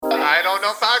I don't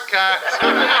know podcast. I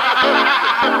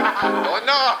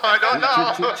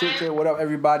don't know. What up,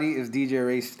 everybody? It's DJ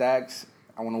REY STACKS.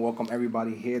 I want to welcome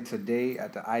everybody here today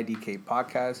at the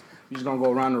idkPodcast. We're just going to go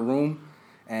around the room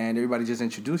and everybody just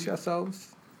introduce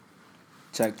yourselves.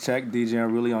 Check, DJ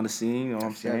UNRULY on the scene, you know what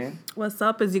I'm saying? What's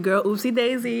up? It's your girl, OOPSIE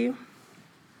DAISY.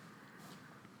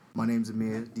 My name's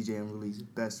AMEIR, DJ UNRULY's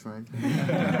best friend.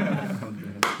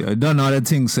 You don't know the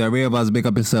things, sir. Ravers, big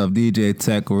up yourself. DJ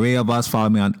Tek. Ravers, follow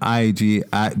me on IG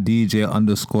at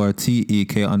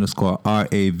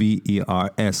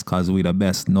DJ_TEK_RAVERS, cause we the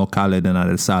best. No colour than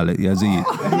the salad. You see it?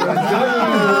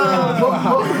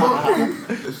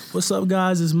 What's up,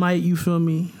 guys? It's Mike, you feel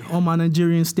me? All my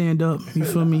Nigerian stand-up, you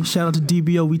feel me? Shout out to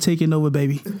DBO, we taking over,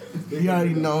 baby. You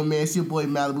already know, man. It's your boy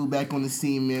MALIBU back on the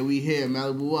scene, man. We here.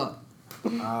 MALIBU up.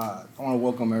 I want to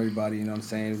welcome everybody, you know what I'm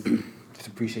saying? Just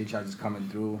appreciate y'all just coming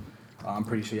through. I'm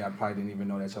pretty sure y'all probably didn't even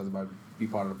know that y'all was about to be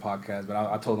part of the podcast, but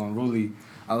I told UNRULY,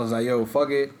 I was like, yo, fuck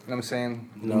it, you know what I'm saying?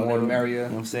 The more the merrier. You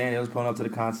know what I'm saying? They was pulling up to the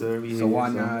concert. So why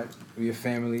not? We a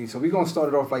family. So we're going to start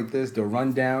it off like this, the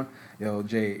rundown. Yo,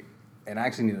 Jay, and I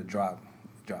actually need to drop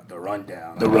the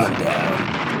rundown.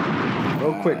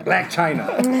 Real quick, Black China.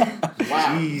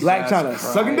 Wow. Jesus Black China,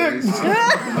 Christ. sucking dick. we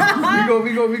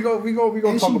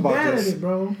go talk about bad this. at it,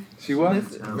 bro. She what?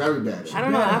 Very bad. I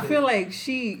don't know. I feel like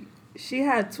she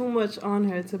had too much on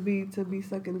her to be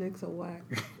sucking dick so whack.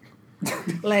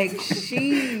 Like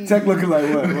she. Tek looking like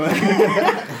what?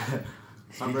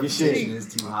 Some reputation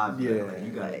is too hot. Yeah. Like,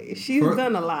 you got it. She's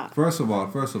done a lot. First of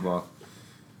all,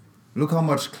 look how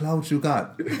much clout you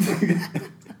got.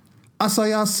 I saw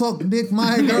y'all suck dick,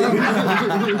 my girl.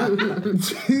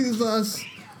 Jesus.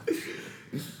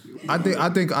 I think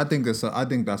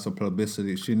that's a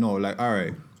publicity. She know, like, all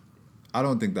right. I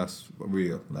don't think that's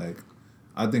real. Like,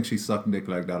 I think she sucked dick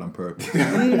like that on purpose.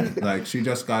 Like, she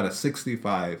just got a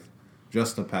 65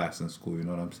 just to pass in school. You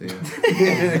know what I'm saying?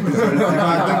 I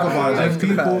think about it.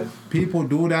 Like, people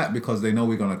do that because they know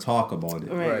we're gonna talk about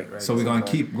it. Right. So we're gonna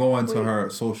keep going to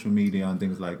her social media and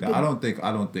things like that. I don't think.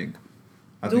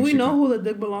 Do we know who the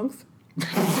dick belongs?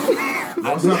 I don't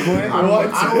want to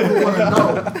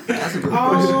know. That's a good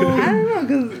question. I don't know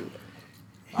because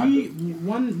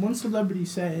One celebrity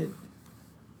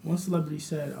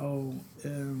said, "Oh,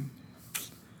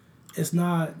 it's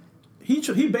not."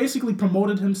 He basically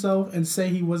promoted himself and say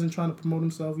he wasn't trying to promote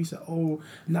himself. He said, "Oh,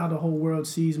 now the whole world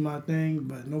sees my thing,"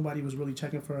 but nobody was really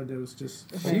checking for her. There was just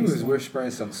She was whispering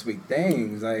some sweet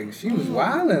things. Like, she was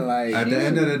wilding. Like, At the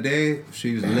end of the day,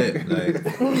 she's lit. Like,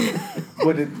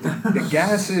 but the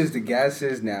gas is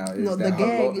now. Is No, that the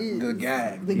gag is. the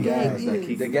gag. The gag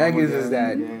is. The gag is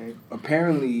that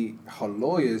apparently her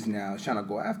lawyers now is trying to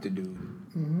go after dude.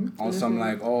 On some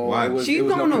like, oh, Why? it was, She it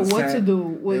was don't no know what consent. to do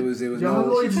with. It was Your no.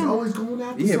 lawyers is always going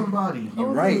after somebody. You're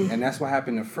right, and that's what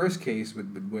happened in the first case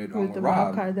with the Rob.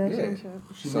 Rob Kardashian Yeah. show.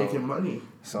 She's making money.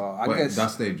 So I but guess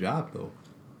that's their job, though.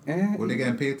 What they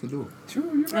getting paid to do? True,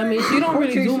 you're right. I mean, she don't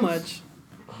really do cases. much.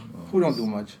 Who don't do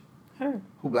much? Her,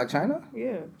 Who, Black China?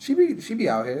 yeah. She be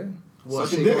out here. Well,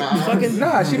 shaking her ass.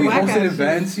 Nah, she be Whack hosting ass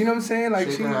events. You know what I'm saying? Like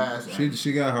Shaking her ass.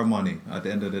 She got her money at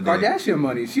the end of the day. Kardashian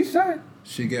money. She said.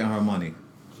 She getting her money.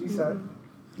 She said.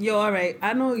 Yo, all right.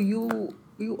 I know you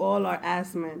all are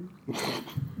ass men.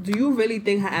 Do you really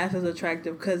think her ass is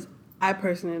attractive? Because I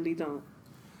personally don't.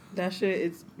 That shit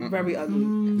is very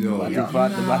ugly. Yo, She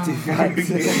kind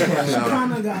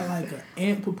of got like an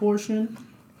ant proportion.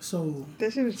 So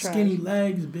That shit is trash. skinny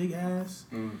legs, big ass.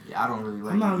 Yeah, I don't really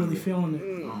like I'm not it really either. feeling it.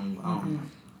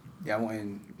 Yeah, I went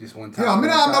in just one time. I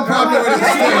mean, I have no problem with it.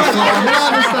 So I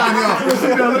understand, yo.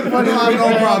 I have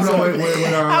no problem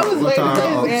with I was with waiting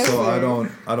for his her. So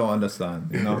answer. I don't understand.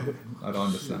 You know, I don't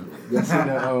understand.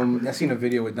 Y'all seen a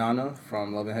video with Donna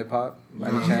from Love and Hip Hop? By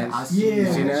any chance? Yeah. You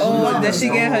seen that? Oh, did she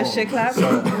get her shit clapped?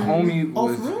 Homie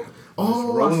was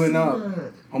rolling up.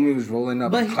 Homie was rolling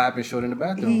up But and clapping short in the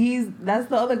bathroom. That's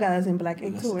the other guy that's in Black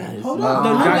Ink too. Right? Hold The on.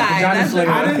 new guy. That's the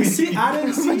I didn't see Vagina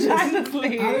this.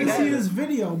 Flame. I didn't see this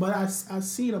video, but I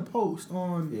seen a post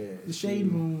on Yeah, the Shade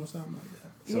Room or something like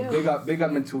that. So Yeah. big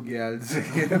up them two girls.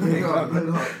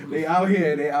 They out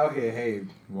here. Hey,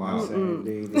 Wow.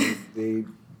 They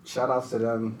shout outs to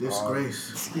them.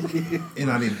 Disgrace. In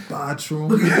the bathroom.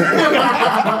 She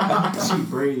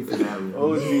brave for that one.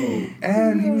 OG.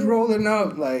 And he was rolling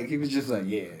up like he was just like,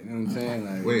 yeah, you know what I'm saying?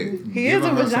 Like, Wait. He is a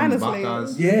giving her vagina some slave.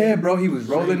 backers? yeah, bro, he was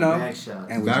rolling up Back shot.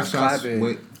 and was Back just shots clapping.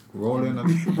 with rolling up.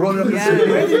 Rolling up the Yeah. city.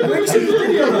 Where did you see this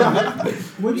video?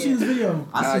 Where did you see this video?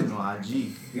 I seen it on IG.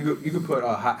 You could put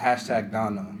hashtag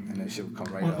Donna and that shit would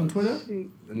come right On up. Twitter?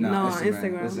 No, on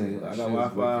Instagram. Listen, I got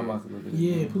Wi-Fi. I'm about to look at it.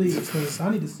 Yeah, please, because I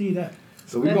need to see that.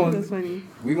 So That shit is funny.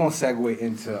 we're gonna segue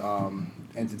into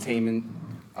entertainment.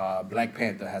 Black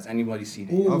Panther. Has anybody seen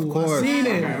it? Of course. I've seen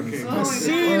it. I've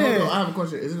seen it. I have a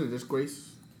question. Is it a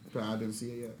disgrace that I didn't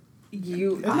see it yet?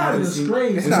 It's not a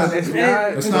disgrace. It's not.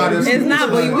 It's not,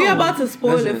 but we about to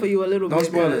spoil it for you a little bit. Don't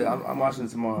spoil it. I'm watching it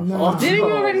tomorrow. No. Didn't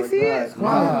you already see it?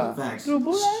 Wow. Facts. Through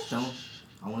Bullseye? Don't.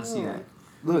 I want to see that.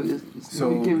 Look, So,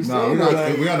 we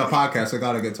got a podcast, so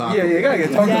gotta get talking. Yeah, you gotta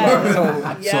get talking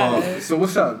about it. Yes. So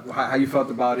what's up? How you felt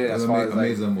about it? As far as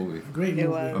amazing movie. Great movie. It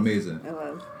was. Amazing. It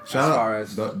was. Shout As far out.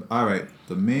 as- All right.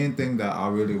 The main thing that I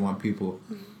really want people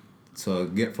to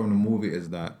get from the movie is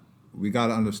that we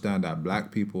gotta understand that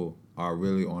black people are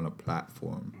really on a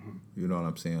platform. You know what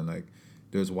I'm saying? Like,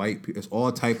 there's white people, it's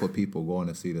all type of people going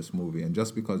to see this movie, and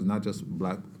just because not just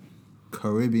black,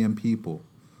 Caribbean people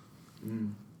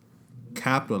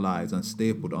capitalized and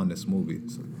stapled on this movie.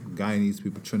 So Guyanese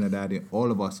people, Trinidadian, all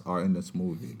of us are in this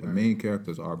movie. The main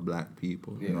characters are black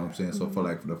people. You know what I'm saying? So for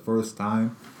the first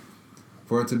time,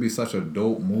 for it to be such a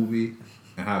dope movie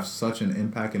and have such an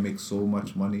impact and make so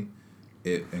much money,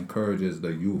 it encourages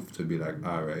the youth to be like,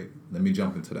 all right, let me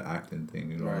jump into the acting thing.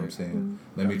 You know what I'm saying?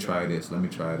 Let me try this. Let me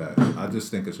try that. I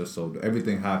just think it's just so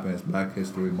everything happens. Black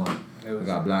History Month. We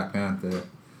got Black Panther.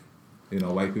 You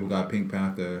know, white people got Pink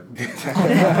Panther.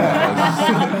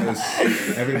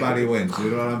 Everybody wins.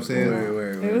 You know what I'm saying?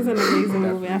 It was an amazing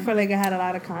movie. I feel like it had a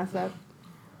lot of concepts,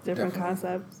 different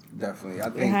concepts. Definitely, I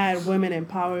It think. had women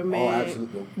empowerment. Oh,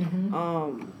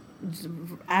 absolutely.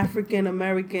 African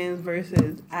Americans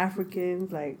versus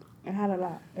Africans. Like, it had a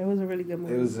lot. It was a really good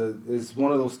movie. It's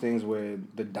one of those things where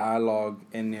the dialogue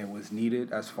in there was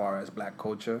needed as far as black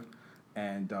culture,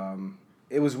 and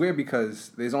it was weird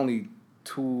because there's only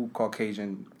 2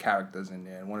 Caucasian characters in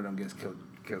there, and one of them gets killed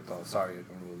off. Sorry,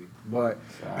 movie,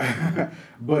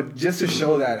 but just to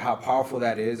show that how powerful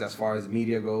that is as far as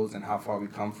media goes and how far we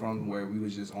come from, where we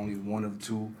was just only one of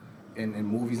 2 in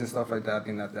movies and stuff like that. I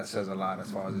think that says a lot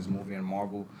as far as this movie and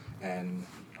Marvel, and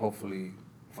hopefully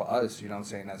for us, you know what I'm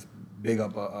saying, that's big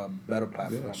up a better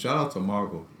platform. Yeah, shout out to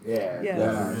Marvel. Yeah.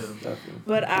 Definitely.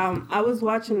 But I was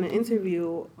watching the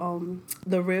interview,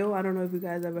 The Real. I don't know if you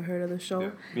guys ever heard of the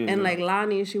show. Yeah. And like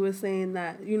Lonnie, she was saying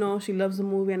that, you know, she loves the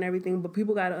movie and everything, but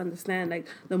people got to understand, like,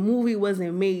 the movie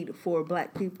wasn't made for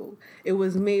black people. It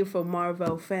was made for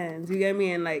Marvel fans. You get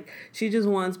me? And like, she just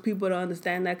wants people to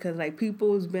understand that, because like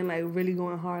people's been like really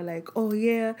going hard, like, oh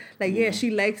yeah, like yeah, she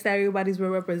likes that everybody's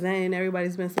been representing,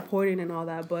 everybody's been supporting and all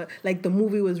that, but like the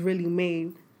movie was really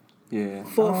made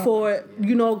for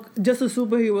you know, just a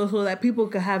superhero, so that people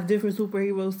could have different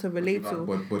superheroes to relate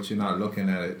to. But you're not looking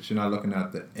at it. You're not looking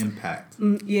at the impact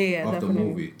of the definitely.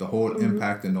 movie. The whole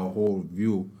impact and the whole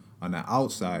view on the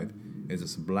outside is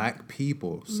it's black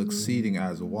people succeeding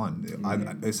as one.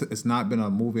 It's not been a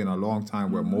movie in a long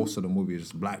time where most of the movie is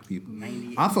just black people.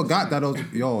 I forgot that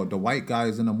the white guy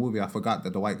is in the movie. I forgot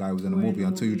that the white guy was in the movie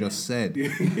until you just said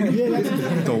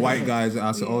the white guys.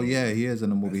 I said, oh yeah, he is in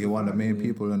the movie. He one of the main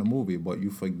people in the movie. But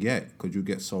you forget because you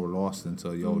get so lost into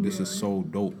this is so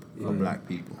dope for black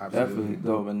people. Definitely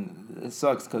dope, and it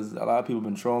sucks because a lot of people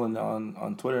been trolling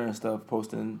on Twitter and stuff,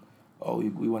 posting, oh,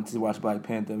 we went to watch Black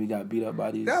Panther, we got beat up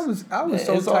by these. I was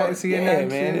so tired seeing that.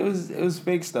 Man, shit. it was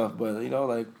fake stuff, but you know,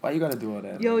 like, why you gotta do all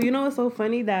that? Yo, you know what's so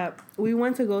funny? That we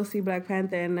went to go see Black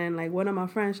Panther, and then like one of my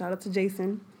friends, shout out to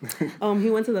Jason, he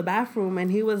went to the bathroom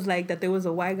and he was like that there was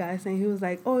a white guy saying, he was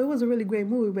like, oh, it was a really great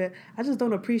movie, but I just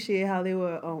don't appreciate how they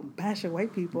were bashing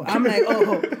white people. I'm like,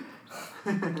 oh,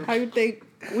 how you think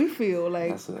we feel?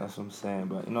 Like, That's what I'm saying,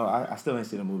 but you know, I still ain't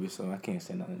seen the movie, so I can't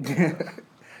say nothing.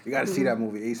 You gotta see that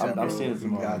movie ASAP. I'm seeing it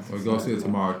tomorrow. We're gonna see it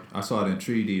tomorrow. I saw it in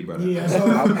 3D, brother. Yeah, so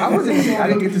I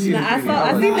didn't get to see it.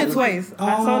 I seen it twice.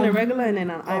 I saw it in regular and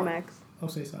then on IMAX. I'll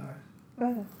say sorry.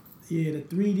 Go ahead. Yeah, the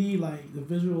 3D, like the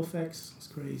visual effects, is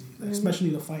crazy. Like,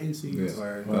 especially the fighting scenes.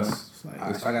 Word. It's like,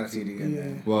 I gotta see it again.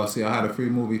 yeah. Well, see, I had a free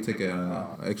movie ticket and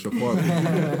extra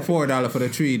 $4 for the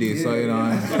 3D. So you know,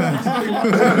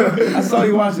 I saw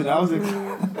you watching it. I was like,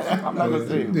 I'm not gonna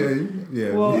say it.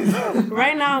 yeah. Well,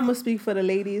 right now I'm gonna speak for the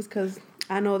ladies because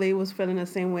I know they was feeling the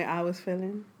same way I was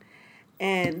feeling.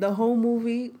 And the whole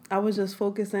movie, I was just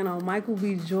focusing on Michael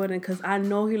B. Jordan because I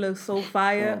know he looks so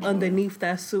fire underneath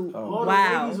that suit. All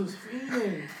Wow. the ladies was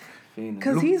feeling.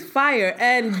 Because he's fire.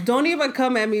 And don't even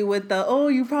come at me with the, oh,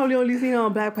 you probably only seen it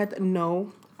on Black Panther.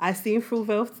 No. I seen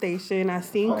Fruitvale Station. I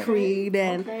seen Creed.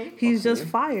 And he's just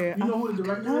fire. You know who the I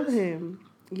director love is? him.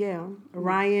 Yeah.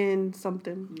 Ryan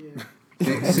something. Yeah.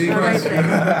 Seacrest.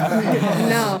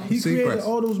 No. He created Seacrest.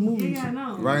 all those movies. Yeah, I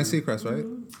know. Ryan Seacrest, right?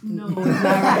 No, it's not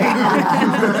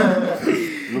right.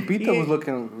 Lupita was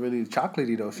looking really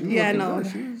chocolatey though. She was Yeah, I looking know.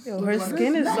 good. Yo, her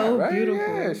skin is so Right?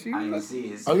 beautiful. Yeah, she I was. ain't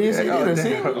see it. Oh, you didn't see Yeah, it? See,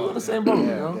 damn. we're on the same boat, you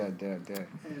know? Yeah.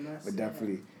 But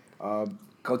definitely,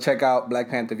 go check out Black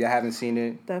Panther if you haven't seen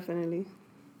it. Definitely.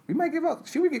 We might give out.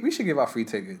 We should give out free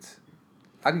tickets.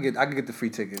 I can get the free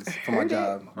tickets for my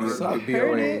job.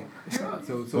 BOA.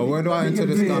 So where do I enter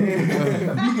this stuff?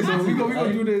 So we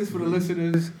gonna do this for the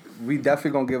listeners. We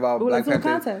definitely gonna give out Ooh, Black let's do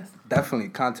a Panther. contest. Definitely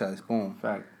contest. Boom.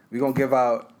 Fact. We gonna give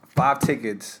out 5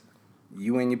 tickets,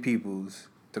 you and your peoples,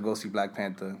 to go see Black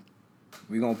Panther.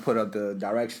 We gonna put up the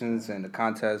directions and the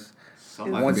contest.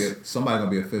 Somebody gonna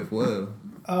be a fifth wheel.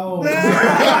 Oh.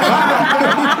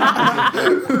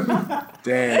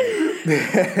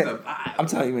 Damn. I'm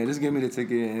telling you, man, just give me the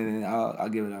ticket and I'll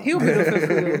give it out. He'll be the fifth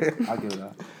wheel. I'll give it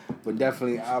out. But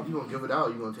definitely, You gonna give it out?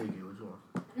 You gonna take it? Which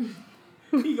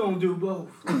one? He gonna do both.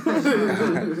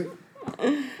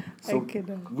 so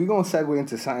we gonna segue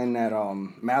into something that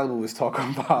Malibu was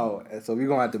talking about. And so we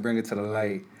gonna have to bring it to the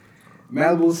light.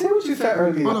 Malibu, say what you said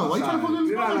earlier. Hold on, why you trying to put in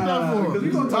the spot like that for? Because we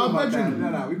gonna talk about that.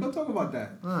 No, We gonna talk about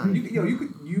that. Alright.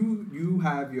 You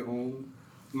have your own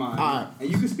mind, Alright. and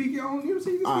you can speak your own. You know what I'm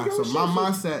saying? You can Alright, speak so your own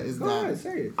my shit. mindset is Go that ahead,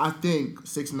 say it. I think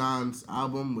 6ix9ine's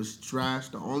album was trash.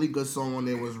 The only good song on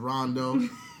there was Rondo.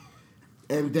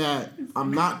 And that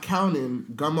I'm not counting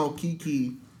Gummo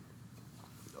Kiki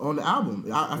on the album.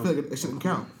 I feel like it shouldn't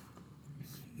count.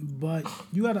 But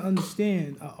you got to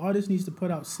understand, an artist needs to put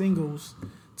out singles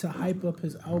to hype up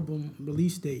his album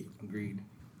release date. Agreed.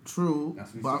 True,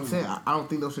 That's what but I'm he's saying saying. I don't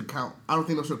think those should count. I don't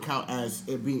think those should count as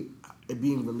it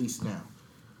being released now.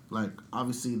 Like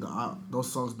obviously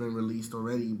those songs been released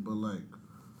already, but like.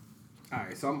 All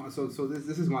right, so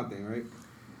this is my thing, right?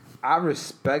 I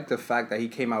respect the fact that he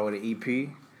came out with an EP,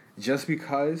 just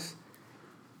because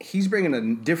he's bringing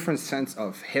a different sense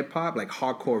of hip hop, like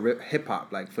hardcore hip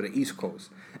hop, like for the East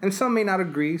Coast. And some may not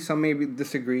agree, some may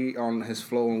disagree on his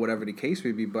flow and whatever the case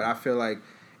may be. But I feel like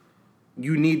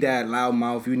you need that loud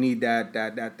mouth. You need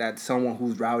that someone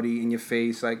who's rowdy in your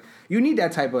face. Like you need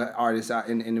that type of artist out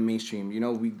in the mainstream. You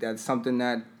know, that's something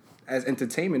that as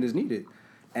entertainment is needed,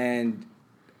 and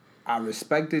I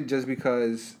respect it just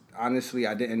because honestly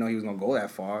I didn't know he was gonna go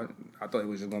that far. I thought it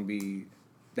was just gonna be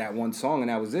that one song and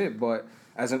that was it. But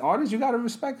as an artist, you gotta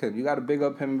respect him. You gotta big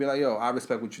up him and be like, yo, I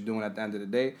respect what you're doing at the end of the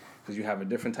day because you have a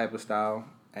different type of style.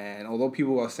 And although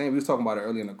people are saying, we was talking about it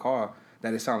earlier in the car,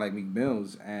 that it sounded like Meek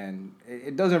Mills, and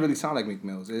it doesn't really sound like Meek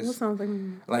Mills. It's What sounds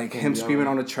like him screaming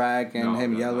on the track and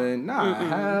him yelling. Nah,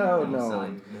 hell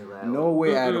no. No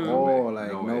way at all.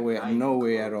 Like, no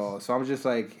way at all. So I'm just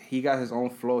like, he got his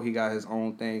own flow. He got his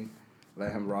own thing.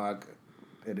 Let him rock.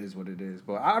 It is what it is.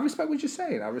 But I respect what you're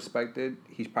saying. I respect it.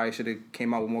 He probably should have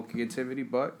came out with more creativity,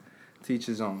 but to each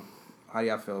his own. How do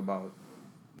y'all feel about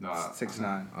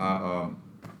 6ix9ine? I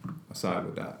side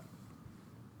with that.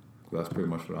 That's pretty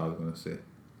much what I was gonna say.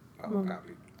 Oh, copy.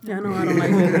 Yeah, I know I don't like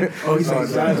it. Oh, he said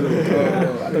sides with it.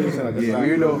 I thought you said like a Yeah, side.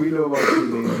 we know about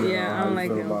you. Yeah, I don't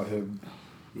like him. about him.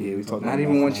 Yeah, we talking Not about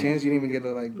even one chance. You didn't even get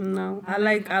to like. No, I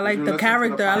like the listen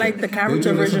character. to the I like the Did character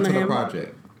you version listen of to the him.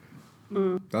 project?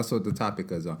 That's what the topic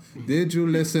is on. Did you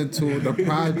listen to the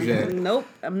project? Nope,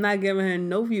 I'm not giving her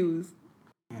no views.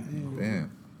 Damn.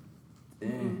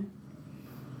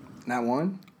 Not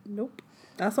one. Nope.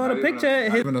 I saw the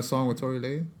picture. Even a song with Tory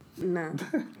Lanez? Nah.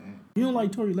 You don't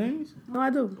like Tory Lanez? No, I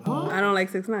do. I don't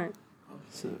like 6ix9ine.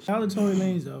 Shout out to Tory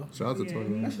Lanez though. Shout out to Tory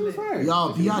Lanez. She was fire.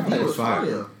 Y'all, PID was fire.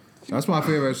 fire. That's my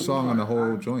favorite song on the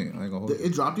whole joint. I ain't gonna hold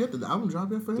It dropped yet? Did the album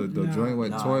drop yet for him? the joint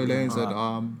with Tory Lanez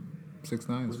and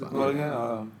 6ix9ine. is What fire.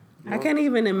 again? I can't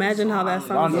even imagine how that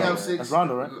sounds. Rondo. Yeah, Like. That's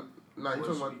Rondo, right? Nah, you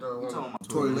talking about the one.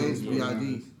 Tory Lanez,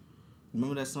 PID.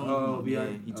 Remember that song? Oh, yeah.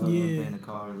 B.I.D. He told me Yeah. in the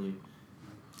car earlier.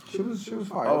 She was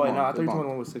fire. Oh, wait, no, I thought you were talking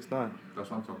about with 6ix9ine. That's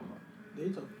what I'm talking about.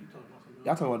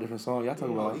 Y'all talking about a different song. Y'all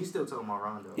talking about... He's still talking about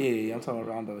Rondo. Yeah, I'm talking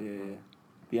about Rondo, yeah.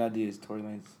 B.I.D. is Tory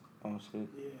Lanez. Oh, shit.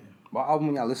 What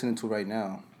album y'all listening to right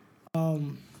now?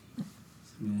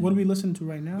 What are we listening to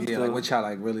right now? Yeah, like what y'all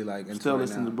like really like into Still right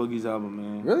listening now? to Boogie's album,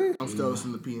 man. Really? I'm still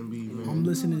listening to P&B, man. I'm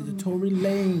listening to Tory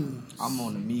Lanez. I'm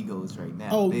on the Migos right now.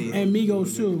 Oh, and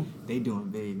Migos too. They doing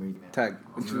big right now. Tek,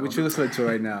 what you listening to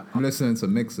right now? I'm listening to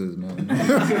mixes, man.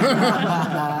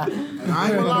 I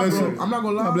ain't gonna lie, bro. I'm not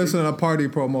gonna lie. I'm listening to party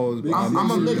promos.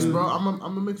 I'm a mix, bro. I'm a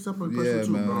mixed up person Yeah,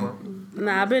 too, man. bro.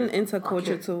 Nah, I've been into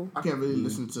culture too. I can't really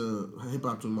listen to hip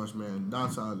hop too much, man.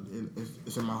 Downside,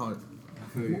 it's in my heart.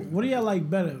 What do y'all like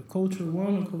better, Culture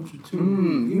 1 or Culture 2?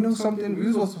 You know something? We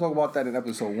were supposed to talk about that in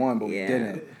episode 1, but we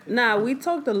didn't. Nah, we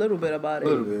talked a little bit about A it.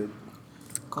 little bit.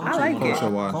 I like it.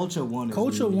 Culture One is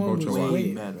Culture One was way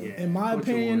way better. In my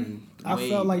opinion, I way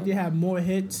felt like they better. had more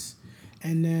hits,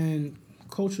 and then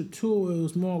Culture 2, it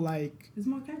was more like, It's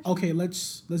more catchy. okay,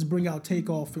 let's bring out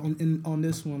Takeoff on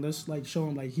this one. Let's like show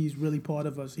him like he's really part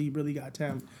of us. He really got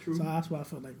talent. True. So that's why I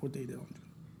felt like what they did on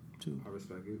too. I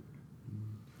respect it.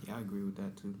 Yeah, I agree with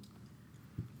that too.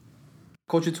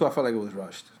 Culture 2, I felt like it was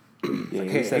rushed. Yeah,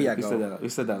 Hey, here you go. we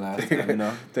said that last time, you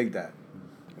know. Take that.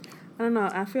 I don't know.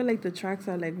 I feel like the tracks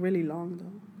are like really long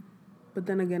though. But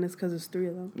then again, it's because it's 3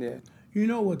 of them. Yeah. You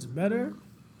know what's better?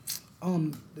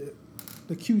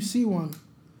 The QC one.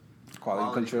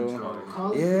 Quality control.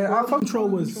 Yeah, Quality Control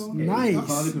was nice.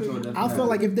 Quality Control I definitely felt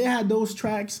like if they had those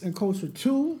tracks in Culture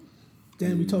 2,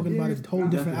 then we're talking about a whole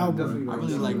different album. I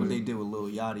really like what they did with Lil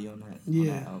Yachty on that.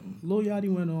 Yeah. On that album. Lil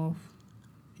Yachty went off.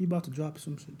 He about to drop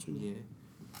some shit too. Yeah.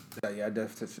 Yeah, I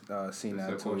definitely seen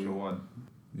that Culture too. One.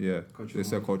 Yeah, they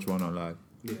said Culture One on live.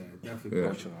 Yeah, definitely Yeah.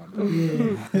 Culture 1.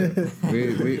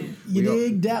 You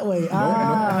dig that way?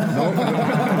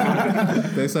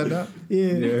 They said that?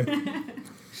 Yeah.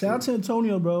 Shout out to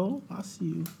Antonio, bro. I see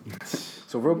you.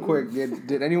 So real quick,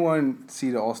 did anyone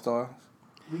see the All Stars?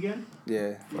 Weekend?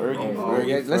 Yeah.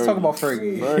 Fergie. Let's talk about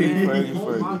Fergie.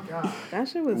 Fergie. That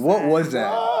shit was What sad. was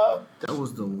that? That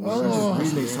was the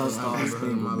worst remix I've ever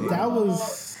heard in my life. That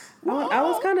was. I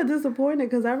was kind of disappointed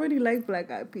because I really like Black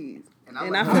Eyed Peas. And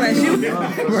I feel like she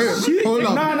Wait, hold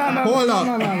up. Hold up.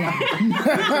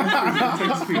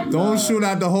 Don't shoot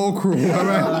at the whole crew, all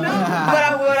right?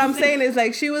 But what I'm saying is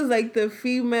like she was like the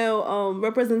female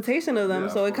representation of them,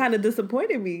 so it kind of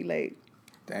disappointed me. Like,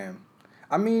 Damn.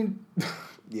 I mean,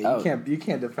 yeah, you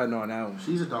can't depend on that one.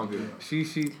 She's a donkey. She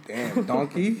damn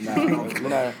donkey.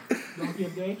 Nah.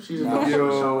 She's a donkey.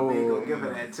 Go give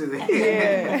her that too.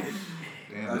 yeah,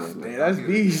 That's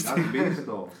beast. That's beast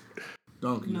though.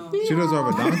 Donkey. She deserve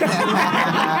a donkey.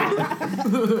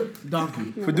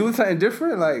 Donkey. For doing something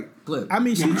different, like Flip. I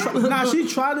mean, she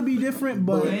tried to be different,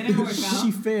 but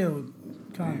she failed,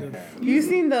 kind of. you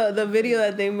seen the video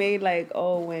that they made like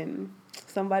when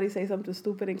somebody say something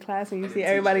stupid in class and you see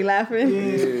everybody laughing.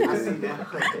 yeah, nah,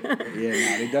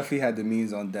 they definitely had the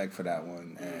memes on deck for that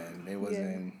one, and it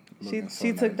wasn't. looking so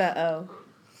She took nice. that L.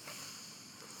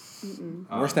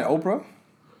 Worse than Oprah.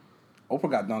 Oprah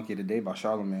got Donkey Today by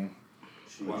Charlamagne.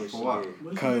 For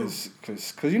what? Cause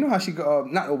you know how she go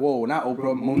not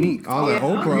Oprah, Monique. I was like,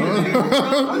 Oprah.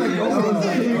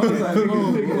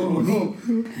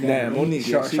 Nah, Monique.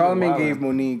 Charlamagne gave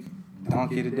Monique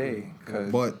Donkey Today.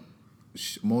 But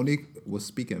Monique was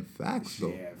speaking facts, though.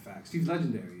 Yeah, facts. She's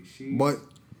legendary. But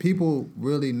people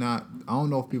really not. I don't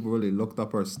know if people really looked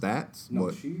up her stats. No,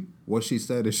 but what she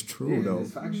said is true, though.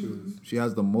 It's factual. She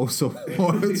has the most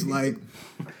awards. Like,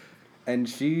 And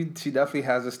she definitely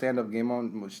has a stand up game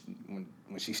on. When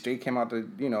she straight came out to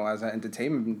as an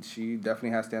entertainment, she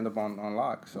definitely has stand up on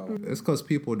lock. So it's because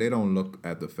people, they don't look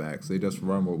at the facts. They just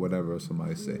run with whatever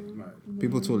somebody say. right.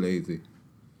 People too lazy.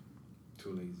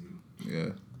 Too lazy. Yeah.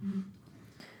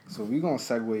 So we're gonna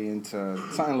segue into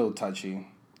something a little touchy.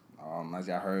 As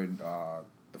y'all heard,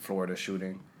 the Florida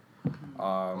shooting.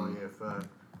 Fact.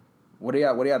 What do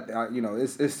y'all?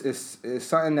 It's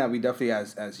something that we definitely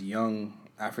as young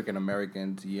African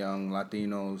Americans, young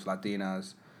Latinos,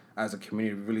 Latinas, as a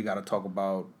community, we really got to talk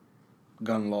about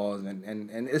gun laws, and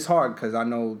it's hard because I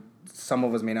know some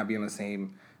of us may not be on the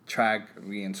same track.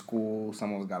 We in school,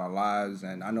 some of us got our lives,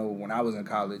 and I know when I was in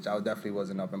college, I definitely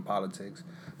wasn't up in politics.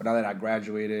 But now that I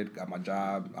graduated, got my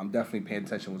job, I'm definitely paying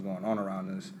attention to what's going on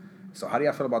around us. So how do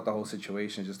y'all feel about the whole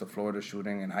situation, just the Florida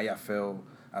shooting, and how y'all feel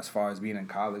as far as being in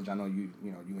college? I know you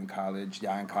in college,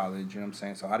 y'all in college, you know what I'm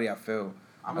saying? So how do y'all feel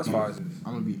as far as... I'm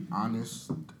gonna be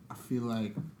honest. I feel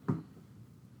like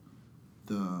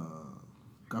the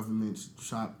government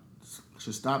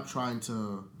should stop trying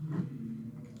to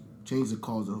change the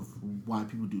cause of why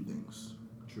people do things.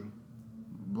 True.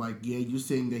 Like, yeah, you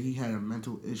saying that he had a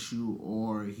mental issue,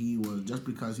 or he was just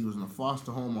because he was in a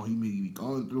foster home, or he may be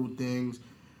going through things.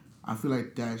 I feel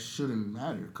like that shouldn't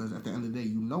matter, because at the end of the day,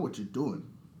 you know what you're doing.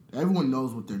 Everyone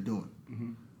knows what they're doing.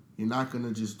 Mm-hmm. You're not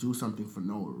gonna just do something for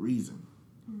no reason.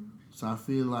 So I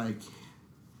feel like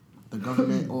the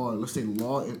government, or let's say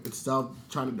law itself,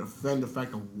 trying to defend the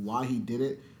fact of why he did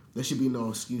it, there should be no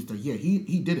excuse that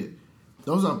he did it.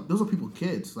 Those are people,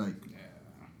 kids. Like,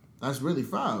 that's really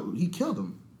foul. He killed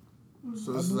them.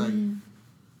 So it's like,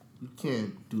 you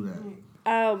can't do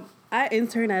that. I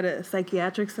intern at a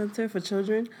psychiatric center for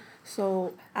children,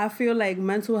 so I feel like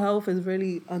mental health is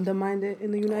really undermined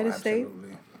in the United States.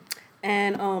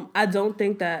 And I don't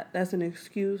think that that's an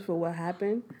excuse for what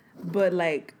happened, but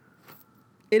like,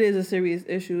 it is a serious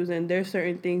issue, and there's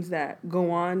certain things that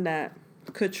go on that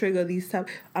could trigger these type.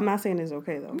 I'm not saying it's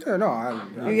okay though. Yeah,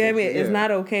 no, You get me? It's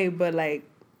not okay, but like,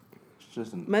 It's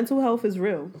just mental health is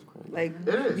real. Like,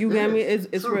 It is, you it get me? is.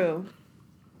 It's True. real.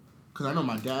 Cause I know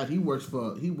my dad. He works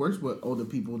with older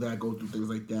people that go through things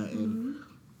like that and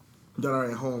that are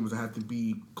at homes that have to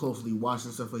be closely watched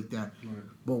and stuff like that.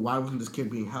 But why wasn't this kid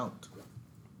being helped?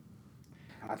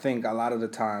 I think a lot of the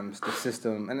times the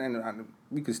system, and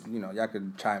we could, y'all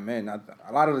could chime in. A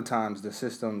lot of the times the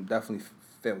system definitely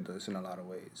failed us in a lot of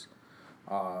ways.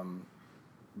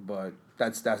 But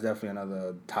that's definitely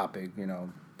another topic,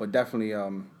 But definitely,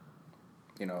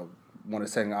 want to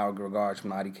send our regards from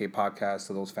the idkPodcast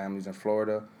to those families in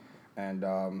Florida,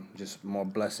 and just more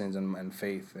blessings and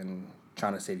faith and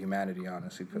trying to save humanity,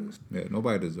 honestly, because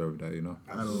nobody deserved that,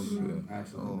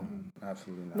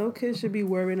 Absolutely not. No kid should be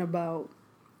worrying about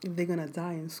if they're gonna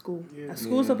die in school.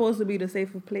 School's supposed to be the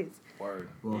safest place. Word.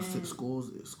 Well,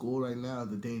 school right now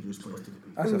is a dangerous place to be.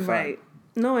 That's a fact. Right.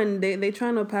 No, and they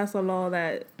trying to pass a law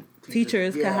that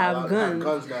teachers can have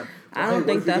guns. Now. I don't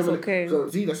think that's okay. So,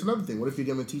 see, that's another thing. What if you're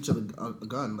giving a teacher a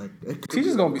gun? Like,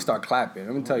 Teachers gonna start clapping.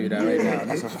 Let me tell you that right now.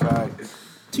 That's a fact.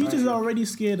 Teachers are already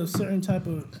scared of certain type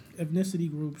of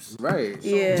ethnicity groups. Right.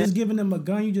 Yeah. Just giving them a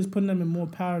gun, you just putting them in more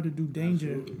power to do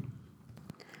danger.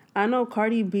 I know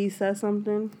Cardi B said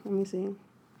something. Let me see.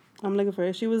 I'm looking for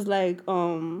it. She was like,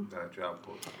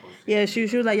 yeah, she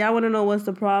was like, y'all want to know what's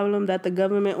the problem? That the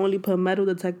government only put metal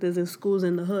detectors in schools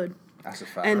in the hood. That's a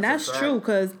fact. And that's true,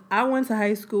 because I went to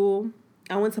high school.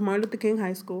 I went to Martin Luther King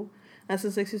High School. That's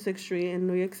at 66th Street in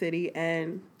New York City.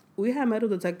 And we had metal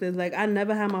detectors. Like, I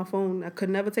never had my phone. I could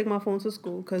never take my phone to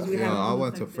school because we had I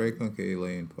went to Franklin K.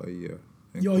 Lane for a year.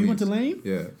 Yo, you went to Lane?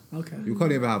 Yeah. Okay. You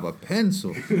couldn't even have a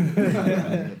pencil. Facts.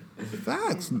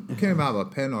 You can't even have a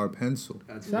pen or a pencil.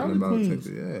 Shout out to Queens.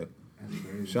 Yeah.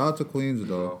 Shout out to Queens,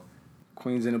 though.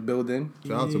 Queens in the building.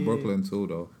 Shout out to Brooklyn, too,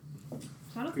 though.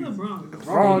 Shout out to the Bronx.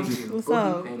 Bronx. What's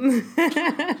up?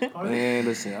 Man,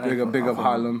 listen. Big up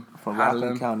Harlem. From Harlem.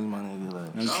 Rockland County, my nigga.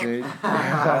 Like, You know what I'm saying?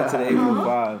 shout out to the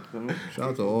 815. Feel me? Shout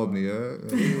out to Albany, yeah.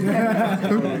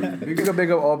 Big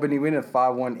up Albany. We in a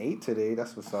 518 today.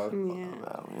 That's what's up. Yeah.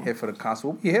 Here for the concert.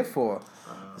 What we here for?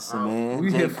 Listen, man.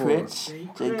 we Jay here for?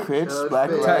 Critch,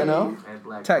 Black Rhino.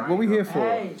 Tech, what we here for?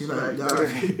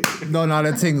 No,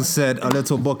 the thing said, a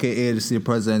little bucket agency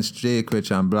presents Jay Critch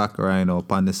and Black Rhino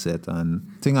upon the set and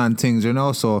things,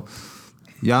 so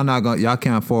y'all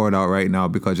can't forward out right now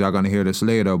because y'all gonna hear this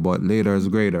later, but later is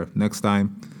greater. Next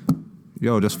time,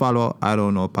 just follow I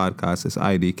Don't Know Podcast. It's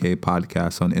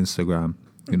idkPodcast on Instagram.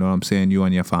 You know what I'm saying? You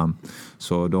and your fam.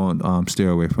 So don't steer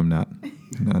away from that.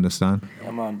 You understand?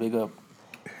 Come on, big up.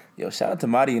 Yo, shout out to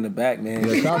Marty in the back, man.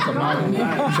 Yeah, shout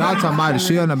out to Marty.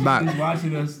 She on the back.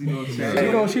 Watching us, you know what I'm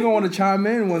saying? She gonna want to chime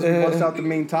in once we bust out the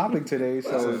main topic today. That's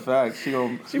a So fact. She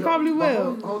probably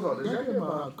will. Hold on. Did you hear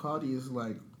about how Cardi is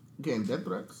like getting death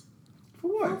threats? For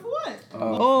what?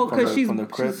 Oh, because she's from the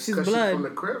Crips. she's Cause blood. she's from the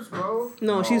Crips, bro.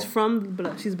 No, she's from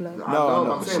blood. She's blood.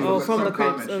 No, I'm saying Oh, it from the some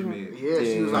Crips. comment Okay. Yeah,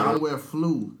 she was like, I don't wear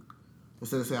flu.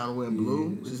 Instead of saying I don't wear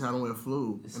blue, she said I don't wear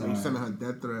flu. And I'm sending her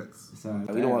death threats.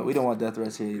 We don't want death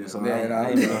threats here. So yeah, I ain't know.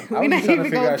 I was just trying to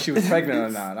figure out if she was pregnant or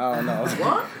not. I don't know.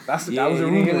 What? That was Yeah, a you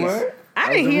didn't hear the rumor. word?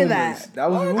 I didn't hear that. That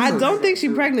was I don't think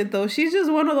she's pregnant though. She's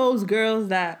just one of those girls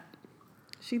that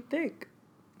she thick.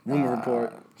 rumor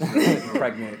report.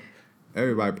 Pregnant.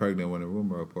 Everybody pregnant when a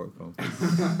rumor report comes. I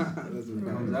was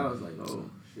like, oh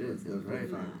shit, it was right.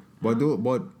 But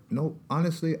no,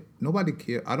 honestly, nobody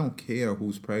care. I don't care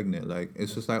who's pregnant. Like,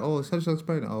 it's just like, oh, such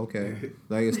pregnant. Oh, okay.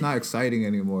 Like, it's not exciting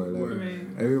anymore.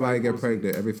 Like, everybody get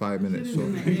pregnant every 5 minutes.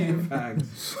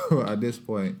 So at this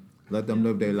point, let them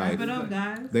live their life. Wrap it up,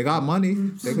 guys. They got money.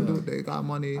 They can do. They got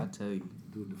money. I tell you,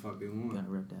 Do what the fuck they want. gotta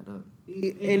wrap that up.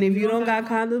 And if you don't got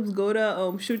condoms, go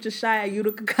to shoot your shot at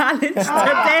Utica College today.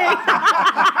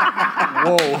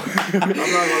 Whoa.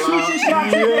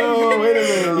 Yo, wait a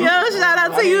minute. Yo, shout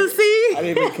out to UC. I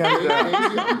didn't even catch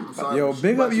that. Yo,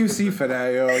 big up UC for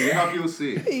that, yo. Yeah, you'll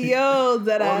see. Yo,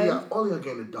 that All y'all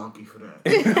getting a donkey for that.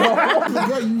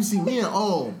 Yeah, you see me and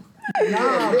all.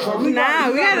 Nah, we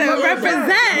gotta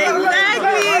represent.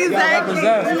 Exactly. We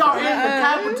are in the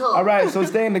capital. All right, so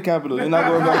stay in the capital. You're not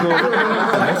going back over.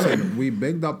 Listen, we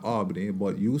bigged up Albany,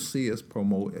 but UC is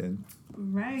promoting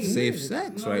Right. safe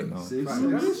sex right now.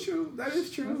 That is true. That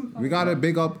is true. We gotta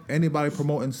big up anybody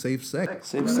promoting safe sex.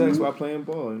 Safe sex while playing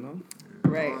ball, you know?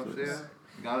 Right.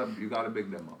 You gotta big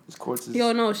them up. This courts is...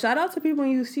 Yo, no, shout out to people in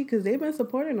UC because they've been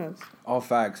supporting us. All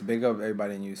facts. Big up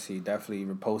everybody in UC. Definitely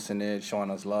reposting it,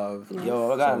 showing us love.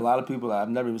 Yo, I got a lot of people I've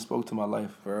never even spoke to in my life,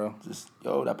 for real. Just,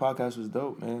 yo, that podcast was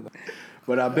dope, man.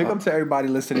 But big up to everybody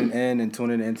listening in and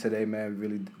tuning in today, man. We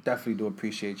really definitely do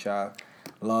appreciate y'all.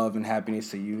 love and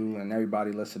happiness to you and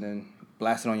everybody listening.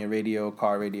 Blast it on your radio,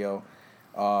 car radio.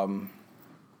 Oh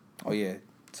yeah.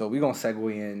 So we're gonna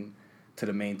segue in to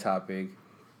the main topic,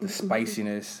 the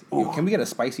spiciness. Yo, can we get a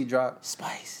spicy drop?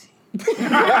 Spicy.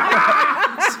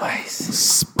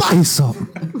 Spice up.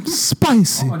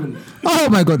 Spicy. Oh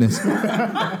my goodness.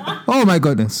 Oh my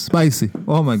goodness. Spicy.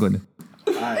 Oh my goodness.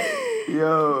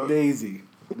 Yo. Daisy.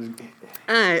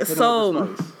 Alright,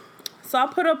 so I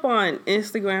put up on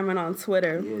Instagram and on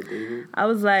Twitter. Yeah, David. I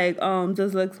was like,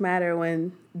 does looks matter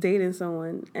when dating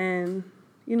someone? And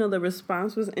you know, the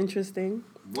response was interesting.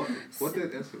 What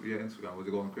did your Instagram, was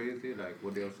it going crazy? Like,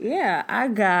 what else? Yeah,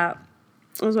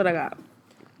 that's what I got.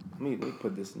 Let me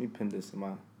put this. Let me pin this in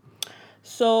my.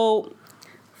 So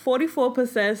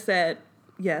 44% said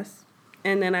yes,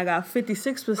 and then I got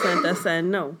 56% that said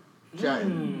no. Chad.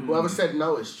 Whoever said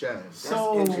no is Chad. That's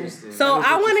interesting. So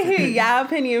I want to hear y'all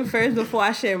opinion first before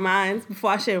I share mine,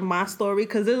 before I share my story,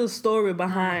 because there's a story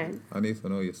behind. I need to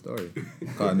know your story.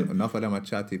 'Cause enough of them are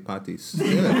chatty patties.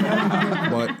 Yeah.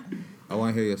 But I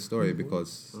want to hear your story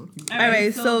because All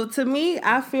right, so to me,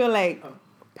 I feel like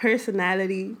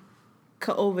personality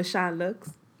could overshine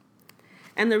looks.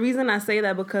 And the reason I say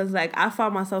that because, like, I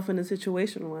found myself in a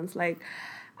situation once. Like,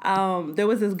 there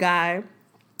was this guy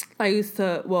I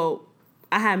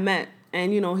had met.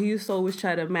 And, you know, he used to always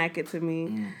try to mac it to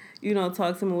me, you know,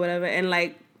 talk to me, whatever. And,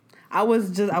 like, I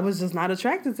was just not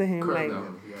attracted to him. Like,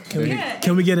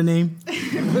 Can we get a name?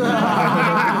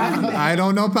 I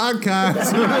don't know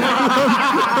podcasts.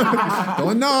 I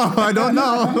don't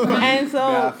know. and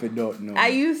so don't know. I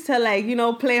used to, like, you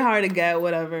know, play hard to get,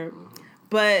 whatever.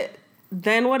 But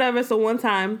then whatever, so one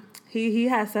time he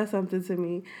had said something to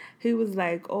me. He was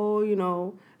like, oh, you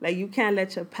know, like, you can't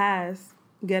let your past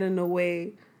get in the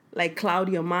way, like,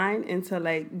 cloud your mind into,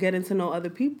 like, getting to know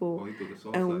other people. Oh, he took the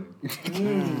sauce And-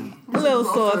 out. A little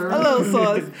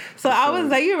sauce. So I was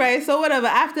like, you're right. So whatever.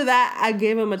 After that, I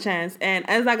gave him a chance. And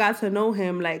as I got to know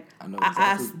him, like,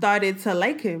 I started to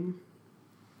like him.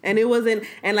 And it wasn't,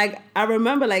 and like, I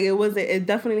remember, like, it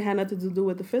definitely had nothing to do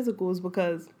with the physicals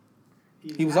because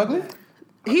He was ugly?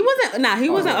 he wasn't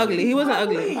ugly. He wasn't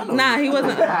ugly. He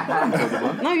wasn't.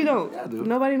 No, you don't.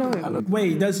 Nobody know him.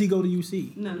 Wait, does he go to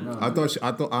UC? No. I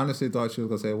honestly thought she was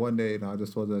gonna say one day, I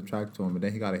just wasn't attracted to him, but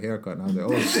then he got a haircut, and I was like,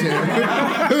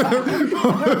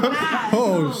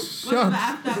 oh shit.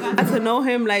 After I got to know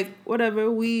him, like, whatever,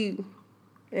 it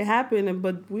happened,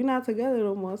 but we're not together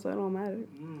no more, so it don't matter.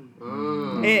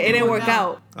 It didn't work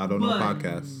out. I don't know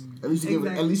podcasts. At least you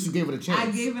gave it a chance.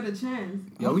 I gave it a chance.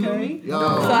 Yo, Okay. Yo.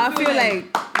 So I feel like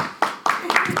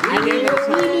We need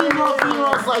more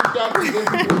females like that to give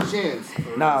people a chance.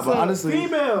 Nah, but honestly,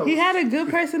 he had a good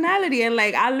personality, and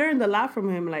like I learned a lot from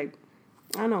him. Like,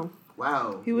 I know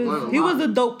Wow. he was a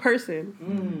dope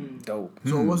person. Dope.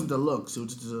 So it wasn't the looks, it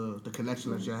was just the connection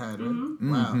that you had, right?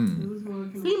 Wow.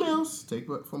 Females, take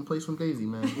from Daisy,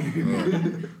 man.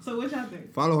 So what y'all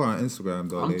think? Follow her on Instagram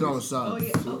though, I'm ladies. throwing shots.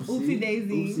 Oopsie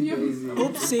Daisy.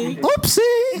 Oopsie.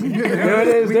 Oopsie. there it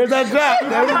is. There's that drop.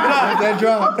 That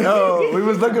drop. Yo, we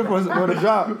was looking for the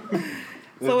drop.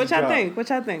 So what y'all think? What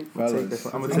y'all think? Fellas,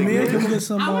 I'm gonna Amir, take can we get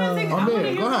some? Go ahead, man. I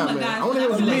want to hear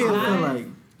what you think.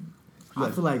 I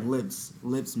feel like lips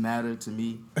matter to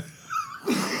me.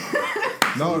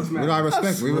 No, we got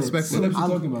respect. We respect What lips it. you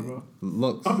talking about, bro?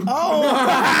 Looks.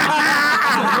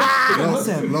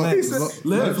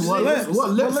 Lips. What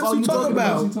lips you talking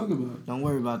about? Don't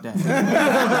worry about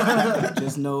that.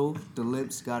 Just know the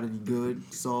lips gotta be good,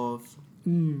 soft.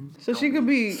 So she could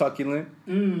be. Succulent.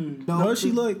 No,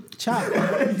 she look chopped.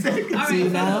 See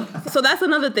now? So that's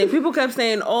another thing. People kept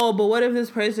saying, "Oh, but what if this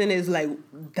person is like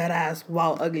that ass,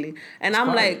 wow, ugly?" And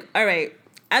I'm like, all right.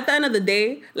 At the end of the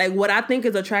day, like what I think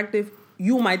is attractive,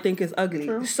 you might think is ugly.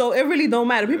 True. So it really don't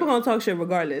matter. People gonna talk shit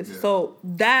regardless. Yeah. So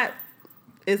that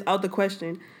is out the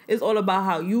question. It's all about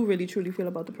how you really truly feel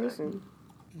about the person.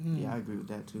 Yeah, I agree with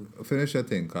that too. Finish your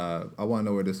thing. I want to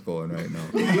know where this is going right now.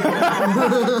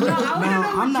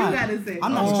 I'm not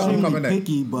extremely coming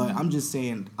picky, but I'm just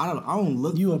saying I don't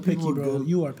look. You are for people picky, bro. good.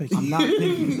 You are picky. I'm not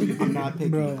picky. I'm not picky.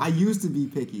 Bro. I used to be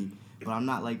picky, but I'm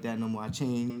not like that no more. I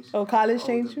changed. Oh, college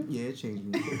changed you? Yeah, it changed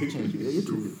me. It changed me. You're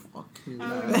too fucking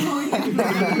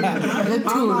You're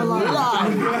too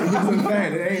lying.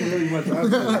 It ain't really much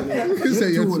else. You say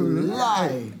you're Too too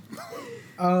lying.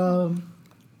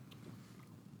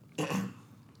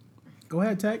 Go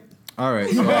ahead, Tek. All right.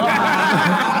 So,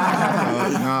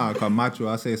 cause macho,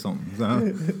 I say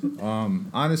something.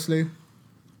 Honestly,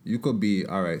 you could be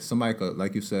all right. Somebody could,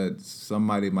 like you said,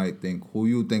 somebody might think who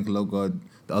you think look good,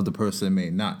 the other person may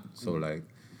not. So like,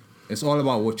 it's all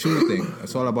about what you think.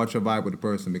 It's all about your vibe with the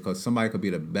person because somebody could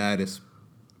be the baddest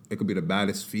it could be the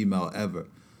baddest female ever.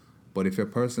 But if your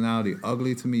personality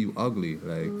ugly to me, you ugly.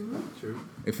 Like,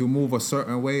 if you move a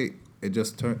certain way, it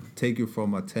just take you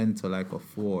from a 10 to like a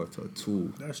 4 to a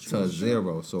 2 to a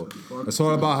 0. So it's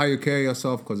all about how you carry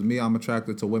yourself. Because me, I'm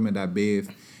attracted to women that bathe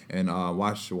and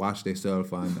wash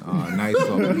themselves and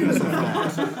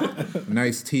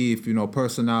nice teeth, you know,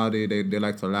 personality. They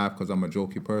like to laugh because I'm a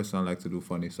jokey person. I like to do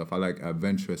funny stuff. I like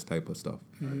adventurous type of stuff.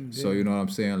 So you know what I'm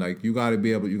saying? Like you gotta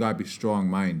be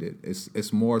strong-minded.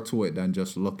 It's more to it than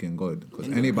just looking good, because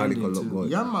anybody could look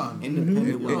good. Yeah, man.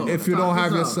 Independent. If you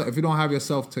don't have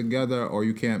yourself together, or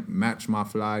you can't match my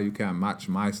fly, you can't match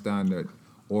my standard,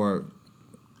 or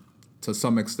to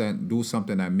some extent do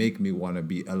something that make me want to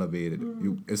be elevated.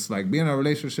 It's like being in a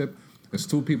relationship. It's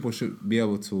two people should be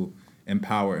able to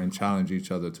empower and challenge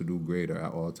each other to do greater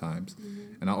at all times.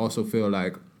 And I also feel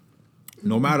like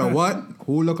no matter what,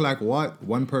 who look like what,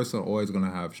 one person always gonna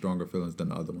have stronger feelings than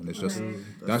the other one. It's just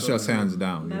that's just hands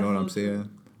down. You know what I'm saying?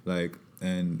 Like,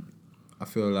 and I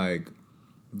feel like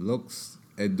looks,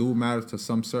 it do matter to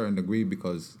some certain degree,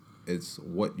 because it's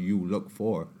what you look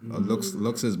for.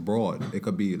 Looks is broad. It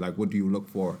could be like, what do you look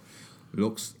for?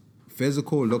 Looks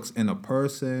physical, looks in a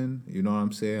person. You know what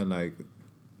I'm saying? Like,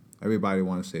 everybody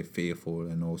want to say faithful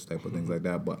and those type of things like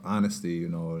that, but honesty, you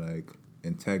know, like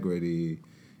integrity,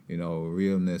 you know,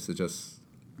 realness.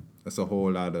 It's a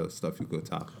whole lot of stuff you could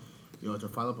talk. Yo, to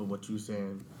follow up on what you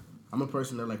saying, I'm a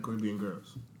person that like Caribbean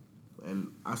girls,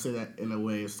 and I say that in a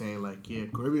way of saying like, yeah,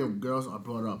 Caribbean girls are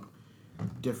brought up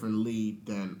differently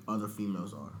than other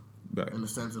females are, Right. in the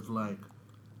sense of like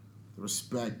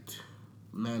respect,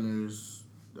 manners,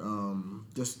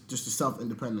 just the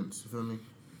self-independence. You feel me?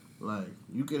 Like,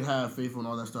 you could have faithful and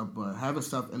all that stuff, but having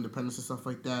self-independence and stuff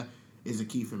like that is a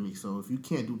key for me. So if you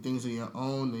can't do things on your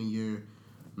own and you're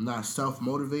not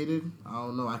self-motivated, I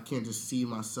don't know, I can't just see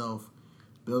myself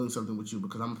building something with you,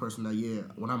 because I'm a person that, yeah,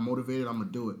 when I'm motivated, I'm going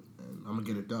to do it, and I'm going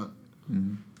to get it done.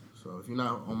 So if you're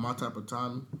not on my type of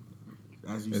time,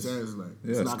 as you said, it's like,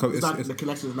 the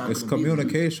connection is not going to be. It's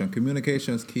communication.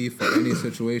 Communication is key for any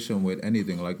situation with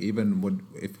anything. Like, even with,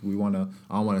 if we want to,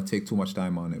 I don't want to take too much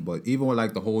time on it, but even with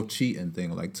like the whole cheating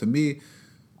thing, like, to me,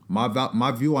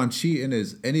 my view on cheating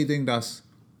is anything that's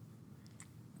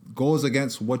goes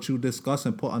against what you discuss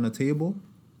and put on the table.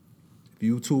 If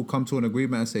you two come to an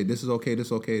agreement and say, this is okay,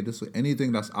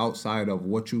 anything that's outside of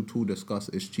what you two discuss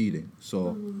is cheating.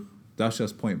 So that's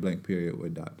just point blank period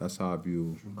with that. That's how I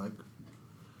view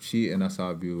cheating. That's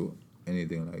how I view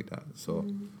anything like that. So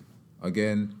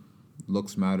again,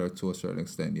 looks matter to a certain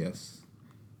extent, yes.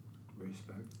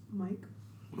 Respect. Mike?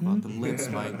 What about the lips,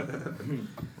 Mike?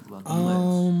 What about the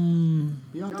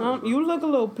lips? You look a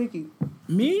little picky.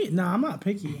 Me? Nah, I'm not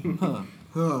picky.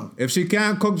 If she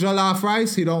can't cook jollof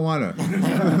rice, he don't want her.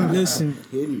 Listen,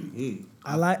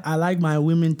 I like my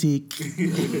women thick.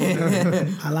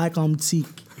 I like thick.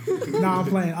 Nah, I'm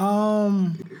playing.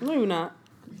 No, you're not.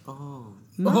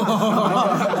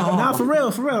 Nah, for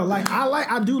real. Like,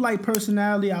 I do like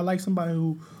personality. I like somebody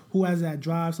who has that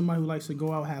drive. Somebody who likes to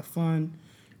go out, have fun.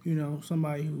 You know,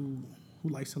 somebody who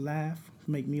likes to laugh,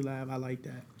 make me laugh. I like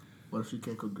that. What if she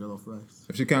can't cook jollof rice?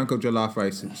 If she can't cook jollof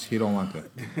rice, he don't want that.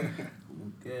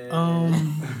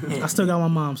 I still got my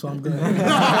mom, so I'm good.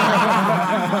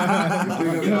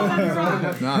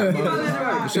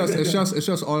 It's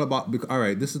just all about. All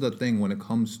right, this is the thing when it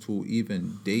comes to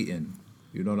even dating.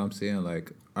 You know what I'm saying?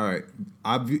 Like, all right,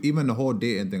 I view even the whole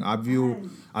dating thing. I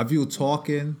view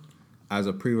talking as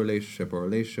a pre-relationship or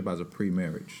relationship as a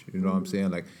pre-marriage. You know what I'm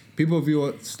saying? Like, people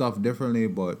view stuff differently,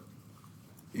 but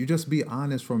you just be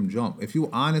honest from jump. If you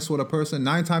honest with a person,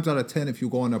 9 times out of 10, if you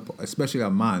go on, especially a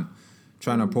man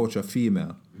trying to approach a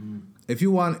female, if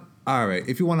you want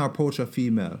to approach a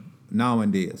female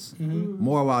nowadays,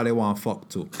 more while they want fuck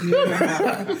too. You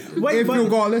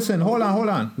go, listen, hold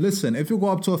on. Listen, if you go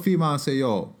up to a female and say,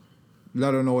 yo,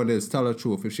 let her know what it is, tell her the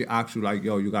truth. If she asks you like,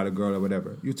 yo, you got a girl or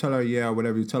whatever, you tell her yeah or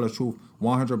whatever, you tell her the truth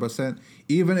 100%.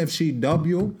 Even if she dub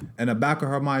you, in the back of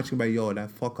her mind, she'll be like, yo,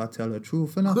 that fuck, I tell her the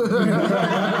truth enough.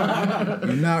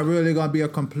 You're not really going to be a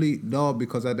complete dub,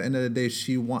 because at the end of the day,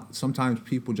 sometimes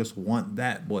people just want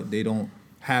that, but they don't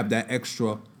have that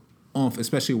extra oomph,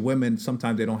 especially women.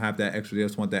 Sometimes they don't have that extra. They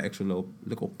just want that extra little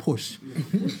push.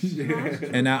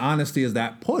 And that honesty is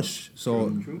that push. So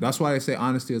that's why they say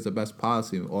honesty is the best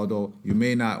policy. Although you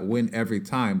may not win every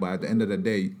time, but at the end of the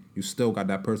day, you still got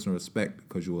that personal respect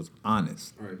because you was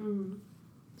honest. Right.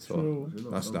 So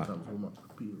that's that.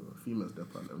 Females that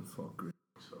probably don't fuck great.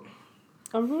 So.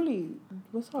 Unruly.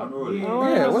 What's up?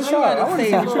 Yeah, what's up? I want to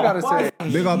see what you got to say.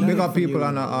 Big up people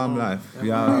on the life.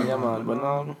 Yeah, man.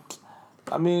 But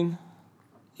I mean,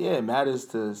 yeah, it matters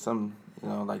to some You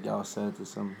know, like y'all said to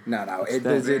some. No, it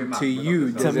does it to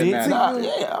you. To me,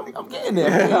 yeah, I'm getting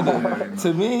there.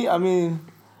 To me, I mean,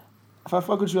 if I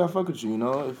fuck with you, I fuck with you. You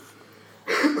know, if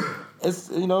it's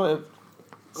if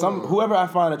whoever I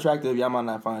find attractive, y'all might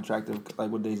not find attractive,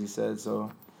 like what Daisy said.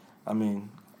 So, I mean,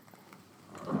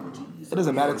 it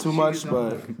doesn't matter too much,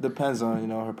 but it depends on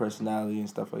her personality and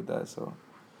stuff like that. So.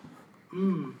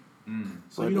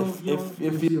 So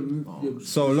if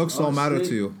So looks don't matter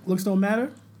to you. looks don't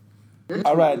matter.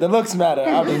 All right, the looks matter.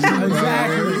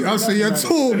 Exactly. I see you're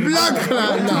too blood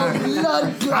clot now.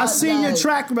 I seen your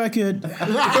track record.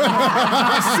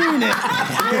 I seen it.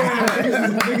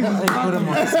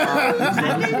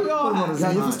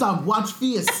 Yeah, you can stop watch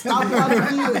Fierce. Stop watch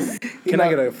Fierce. Can I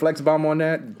get a flex bomb on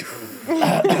that?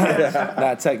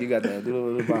 Nah, Tek, you got that. Do a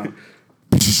little bomb.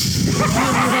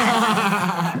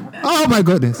 Oh my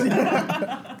goodness.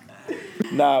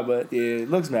 Nah, but yeah,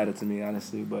 looks matter to me,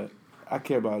 honestly. But I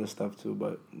care about other stuff too.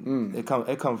 But it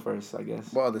come first, I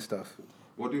guess. What other stuff?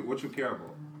 What you care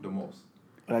about the most?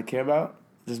 What I care about?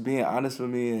 Just being honest with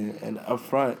me and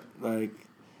upfront, like.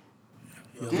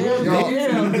 Oh,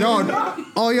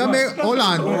 you make hold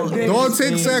on. Don't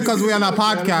think so because we're on a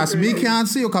podcast. Me can't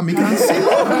see you because me can't see you.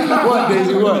 What,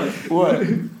 Daisy? What?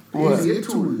 Daisy,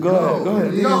 too. Go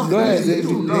ahead. Go ahead, Daisy.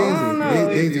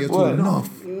 Daisy, you're too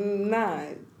enough. Nah.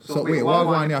 So wait, what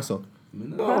going on, so?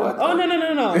 Oh,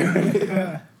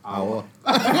 no.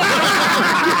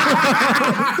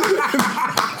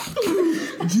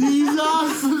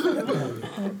 Jesus.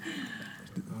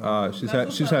 She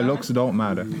said looks don't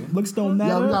matter. Looks don't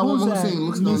matter. Yeah, we got one Who's more that? thing.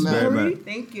 Looks don't Berry matter. man.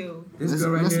 Thank you. Miss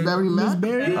Berry Miss Mac.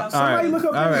 Berry. All Somebody look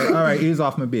up. right. Ease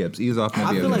off my babes. I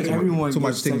feel like everyone Too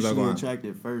much gets things are sexually going on.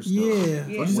 attracted first. Though. Yeah.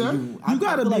 What you said? You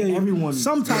gotta feel be like everyone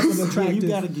some type of attractive you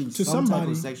gotta get to some type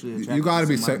somebody. of sexually attracted. You gotta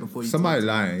be before you somebody talk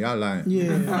to lying. Y'all lying.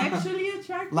 Yeah. Sexually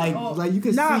attracted? like you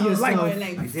can Nah, see yourself.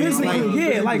 like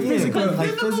Physically, like physically. Because Like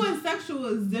physical and sexual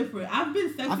is different. I've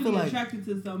been sexually like- attracted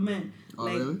to some men. Oh,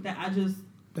 like really? that I just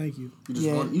Thank you.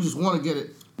 You just want to get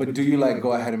it. But do you like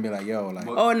go ahead and be like, yo, like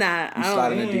oh nah. you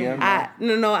slide in the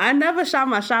DM? No, I never shot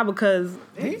my shot because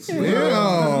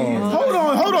Yeah.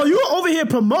 Hold on. You over here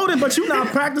promoting, but you not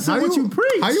practicing what you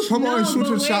preach. How you promoting No, shoot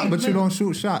but a shot, wait, but you don't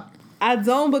shoot shot? I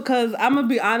don't, because I'm gonna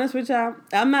be honest with y'all.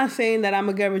 I'm not saying that I'm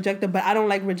gonna get rejected, but I don't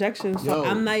like rejection, so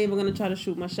I'm not even gonna try to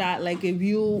shoot my shot. Like if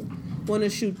you wanna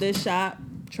shoot this shot,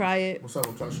 try it. What's up?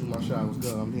 I'm trying to shoot my shot. What's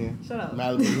good? I'm here. Shut up.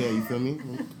 Malibu here. You feel me?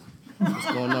 What's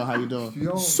going on? How you doing?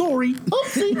 Sorry.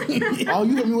 Oopsie. Oh,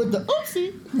 you hit me with the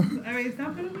oopsie. All right,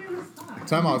 stop putting me on the spot.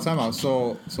 Time out.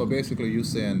 So basically, you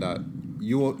saying that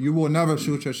you will never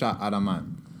shoot your shot at a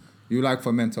man. You like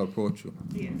for men to approach you.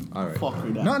 Yeah. All right. Fuck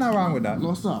with that. Nothing wrong with that.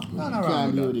 No, stop.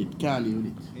 Can't deal with it. Can't deal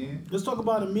with it. Let's talk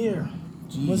about AMEIR.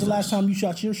 When's the last time you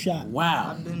shot your shot?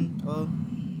 Wow.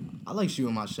 I like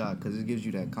shooting my shot because it gives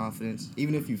you that confidence.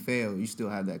 Even if you fail, you still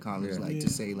have that confidence, to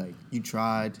say like you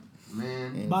tried.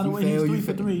 Man. And By if the you way, fail, he's you 3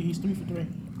 for fail. 3. He's 3 for 3.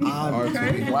 Wow.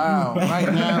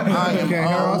 Right now, I am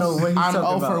I don't know what he's I'm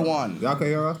talking 0 for about. 1. Y'all can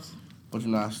hear us? But you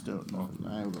know, I still, no,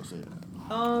 I ain't gonna say that.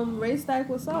 Ray Stack,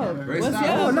 what's up? Ray What's Stack.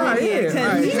 yours? Oh, nah,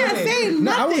 yeah. He's not saying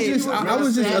No, nothing. I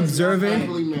was just observing.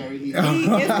 Happily married. It's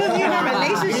because you're in a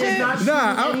relationship.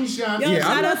 Yo,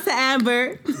 shout out to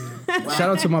Amber. Shout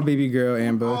out to my baby girl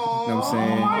Amber. You know what I'm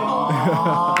saying?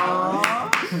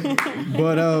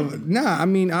 But I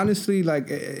mean honestly, like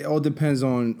it all depends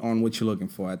on what you're looking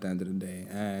for at the end of the day,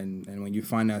 and when you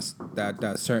find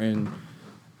that certain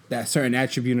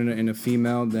attribute in a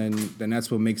female, then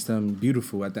that's what makes them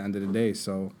beautiful at the end of the day.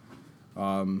 So,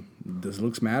 does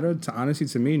looks matter? Honestly,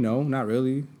 to me, no, not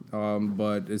really.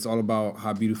 But it's all about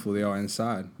how beautiful they are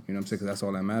inside. You know what I'm saying? Because that's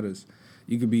all that matters.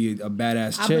 You could be a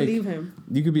badass chick. I believe him.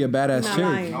 You could be a badass Not chick.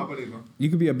 lying. I believe him. You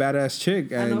could be a badass chick.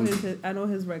 And I know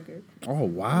his record. oh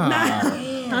wow!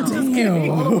 I'm just kidding.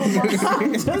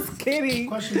 I'm just kidding.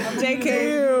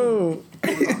 JK.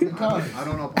 I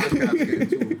don't know. Podcast getting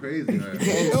too crazy. Right?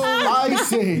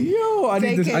 Spicy. Yo,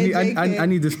 JK. I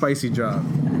need the spicy drop.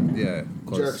 Yeah,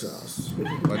 Jerk sauce.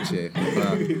 but yeah.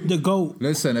 The GOAT.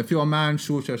 Listen, if you're a man,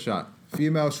 shoot your shot.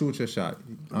 Female, shoot your shot.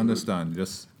 Understand?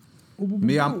 Just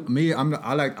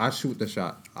I shoot the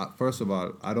shot. First of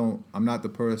all, I'm not the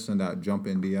person that jump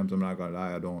in DMs. I'm not gonna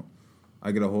lie.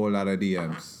 I get a whole lot of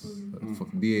DMs.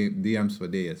 DMs for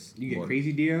days. You get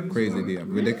crazy DMs? Crazy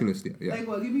DMs. Ridiculous DMs. Yeah. Like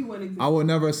what? Give me one example. I will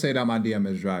never say that my DM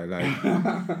is dry.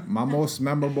 Like my most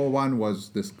memorable one was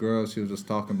this girl. She was just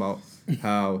talking about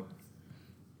how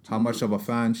how much of a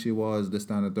fan she was, this,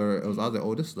 that, and the third. I was like,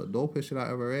 oh, this is the dopest shit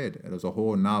I ever read. It was a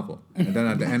whole novel. And then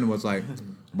at the end was like,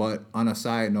 but on a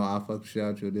side note, I'll fuck shit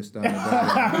out you, this, that,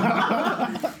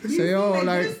 and the third. So, yo, like,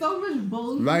 there's so much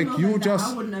bullshit. like you just,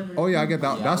 I would never oh yeah, I get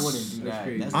that. Yeah, I wouldn't do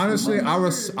that. That's honestly, too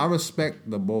much. I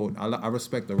respect the bold. I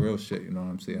respect the real shit, you know what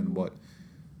I'm saying? But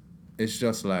it's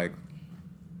just like,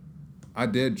 I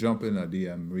did jump in a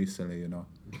DM recently, you know.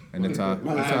 And it's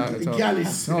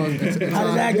Gallus. no, How did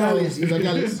that go? He's a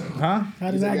Gallus. huh?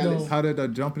 How did that go? How did the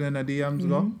jumping in the DMs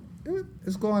go?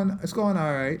 It's going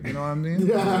all right, you know what I mean?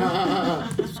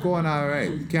 It's going all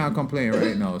right. Can't complain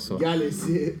right now, so. Gallus,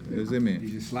 yeah. You see me? You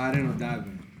just slide in or dive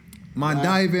in? Man,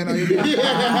 dive in,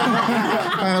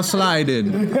 kind of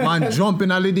sliding. Man,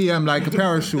 jumping at the DM like a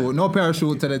parachute. No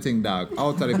parachute to the thing, dog.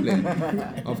 Out of the plane.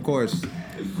 Of course.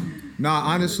 Nah,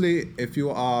 honestly, if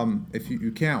you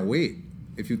can't wait.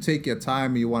 If you take your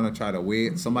time and you want to try to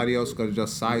wait, somebody else could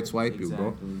just sideswipe you,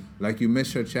 bro. Like, you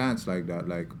miss your chance like that.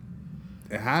 Like,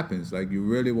 it happens. Like, you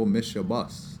really will miss your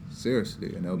bus.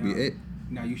 Seriously. And that'll be it.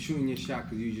 Now, you shooting your shot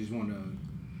because you just want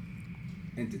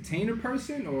to entertain a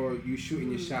person, or you shooting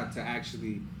your shot to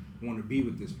actually want to be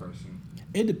with this person?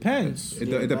 It depends. It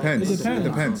depends. It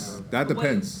depends. That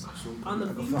depends. On the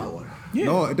female? Yeah.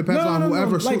 No, it depends on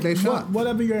whoever shoot like, their shot.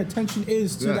 Whatever your attention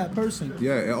is to Yeah. that person.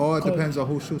 Yeah, it all depends on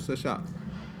who shoots the shot.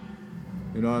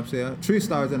 You know what I'm saying? 3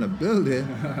 stars in the building.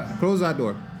 Close that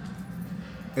door.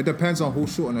 It depends on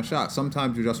who's shooting the shot.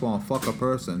 Sometimes you just want to fuck a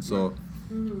person. So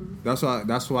that's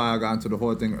why I got into the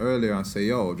whole thing earlier and say,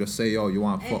 yo, you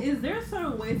want to fuck. Is there a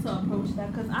certain way to approach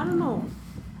that? Because I don't know.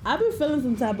 I've been feeling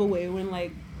some type of way when,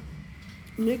 like,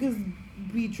 niggas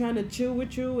be trying to chill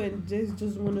with you and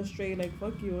just want to straight, like,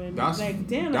 fuck you. And like,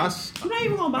 damn, like, you're not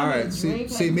even going to buy me a drink.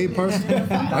 See me personally.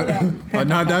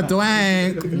 Not that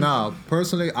dwang. No,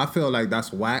 personally, I feel like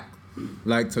that's whack.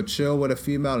 Like, to chill with a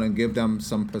female and give them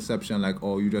some perception like,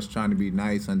 oh, you just trying to be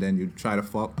nice and then you try to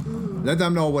fuck. Let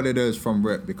them know what it is from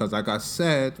rip. Because like I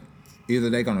said,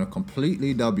 either they're going to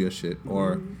completely dub your shit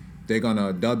or they're going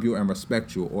to dub you and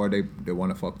respect you, or they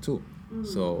want to fuck too.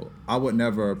 So I would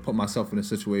never put myself in a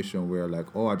situation where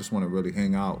like, oh, I just want to really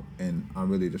hang out and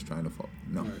I'm really just trying to fuck.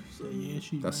 No. So, yeah,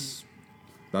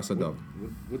 That's a dub.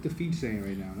 What the feed saying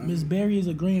right now? Miss Berry is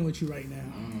agreeing with you right now.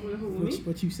 Me?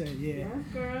 What you said, yeah. Yes,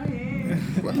 girl, yeah.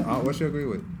 What you agree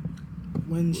with?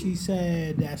 When she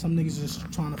said that some niggas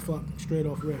just trying to fuck straight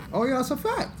off rip. Oh yeah, that's a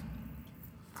fact.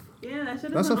 Yeah, that shit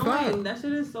is That's a annoying. fact. That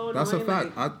shit is so annoying. That's a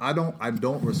fact. Like, I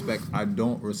don't respect. I'm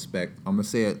gonna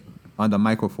say it on the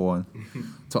microphone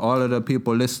to all of the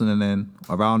people listening in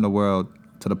around the world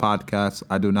to the podcast.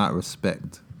 I do not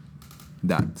respect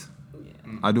that.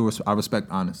 I respect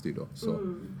honesty though.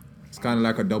 So it's kind of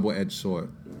like a double-edged sword.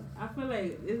 I feel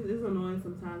like it's annoying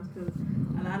sometimes because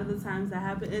a lot of the times that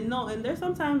happen, and there's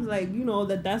sometimes like, you know,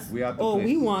 that's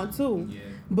We want to,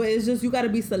 but it's just you got to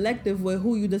be selective with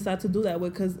who you decide to do that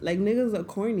with, because like niggas are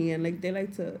corny and like they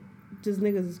like to, just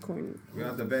niggas is corny. We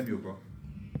at the venue, bro.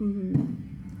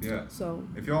 Yeah. So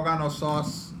if you don't got no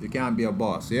sauce, you can't be a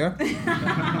boss. Yeah.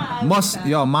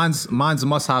 Mans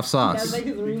must have sauce. that's like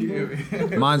his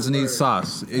ring. Mans need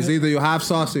sauce. It's either you have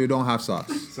sauce or you don't have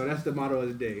sauce. So that's the motto of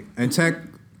the day. And Tek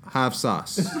have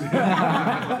sauce. So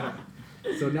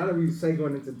now that we've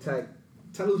going into Tek,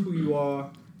 tell us who you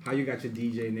are, how you got your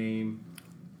DJ name,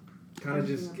 kind of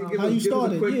just give How you us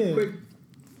started, a quick.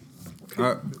 Go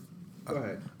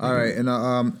ahead. All right,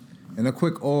 in a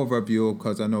quick overview,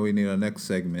 because I know we need a next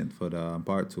segment for the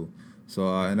part 2. So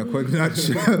in a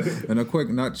quick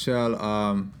nutshell,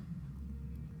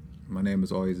 my name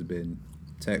has always been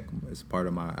Tek. It's part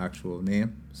of my actual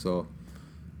name. So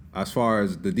as far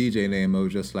as the DJ name, it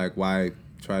was just like, why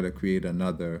try to create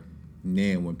another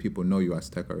name when people know you as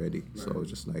Tek already? Right. So it was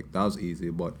just like, that was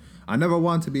easy. But I never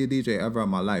wanted to be a DJ ever in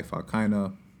my life. I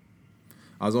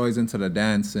was always into the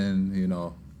dancing, you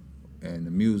know, and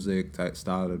the music type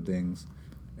style of things,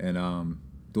 and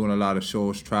doing a lot of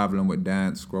shows, traveling with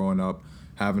dance growing up,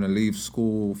 having to leave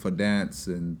school for dance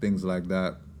and things like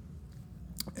that.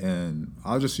 And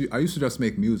I used to just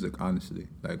make music, honestly,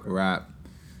 like rap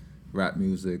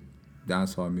music,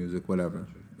 dancehall music, whatever.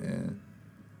 And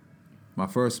my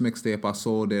first mixtape, I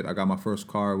sold it. I got my first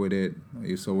car with it. I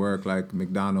used to work like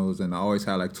McDonald's, and I always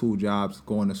had like 2 jobs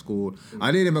going to school.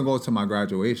 I didn't even go to my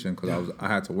graduation because I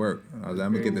had to work. I was like,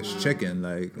 I'm gonna get this chicken.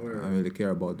 Like, I don't really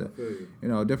care about that. You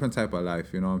know, different type of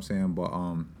life. You know what I'm saying? But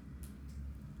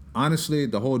honestly,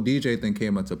 the whole DJ thing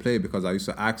came into play because I used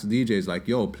to ask DJs like,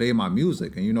 "Yo, play my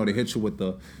music," and they hit you with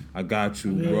the, "I got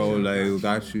you, bro. Like,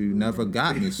 got you. You never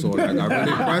got me." So like, I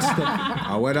really pressed it.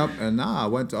 I went up and I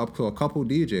went up to a couple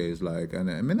DJs like, and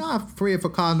I mean, not afraid for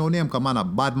calling no name. Come on, a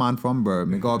bad man from Burr.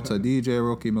 Me go up to DJ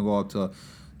Rookie. Me go up to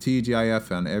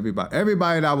TGIF and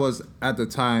everybody that was at the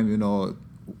time,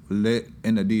 lit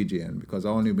in the DJing because I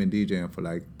only been DJing for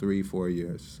like 3-4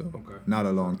 years, so not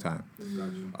a long time.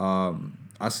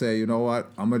 I said, you know what?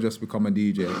 I'm gonna just become a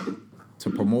DJ to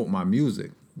promote my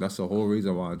music. That's the whole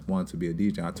reason why I wanted to be a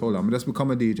DJ. I told him I'm gonna just become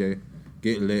a DJ,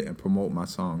 get lit, and promote my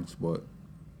songs. But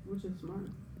which is smart.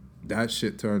 That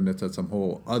shit turned into some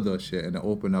whole other shit, and it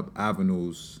opened up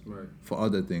avenues for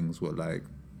other things with like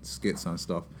skits and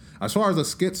stuff. As far as the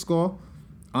skits go,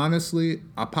 honestly,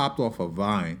 I popped off a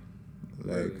Vine.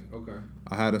 Like,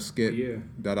 I had a skit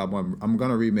that I'm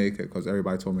gonna remake it because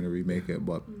everybody told me to remake it,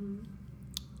 but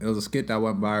it was a skit that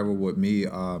went viral with me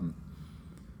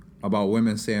about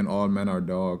women saying all men are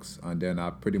dogs, and then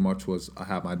I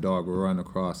had my dog run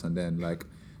across, and then like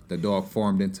the dog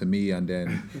formed into me, and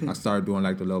then I started doing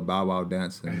like the little bow wow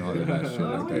dance and all of that shit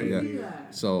like that.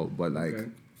 Yeah. So, but like.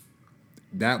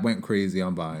 That went crazy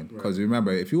on Vine. Because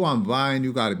remember, if you on Vine,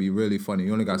 you got to be really funny.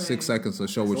 You only got 6 seconds to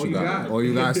show what you got. Or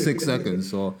you got 6 seconds.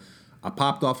 So I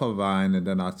popped off of Vine, and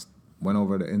then I went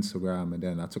over to Instagram, and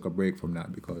then I took a break from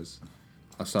that because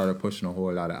I started pushing a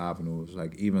whole lot of avenues.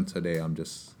 Like, even today,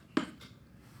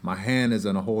 my hand is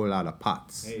in a whole lot of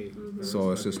pots.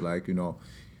 So it's just like,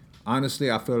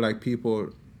 honestly, I feel like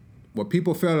what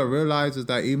people fail to realize is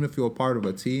that even if you're a part of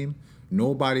a team,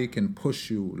 nobody can push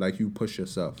you like you push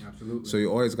yourself. Absolutely. So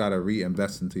you always got to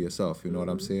reinvest into yourself. You know what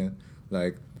I'm saying?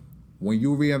 Like, when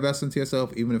you reinvest into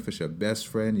yourself, even if it's your best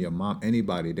friend, your mom,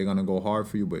 anybody, they're going to go hard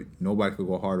for you, but nobody could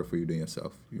go harder for you than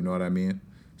yourself. You know what I mean?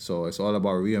 So it's all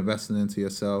about reinvesting into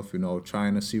yourself,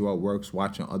 trying to see what works,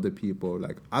 watching other people.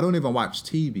 Like, I don't even watch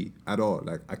TV at all.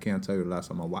 Like, I can't tell you the last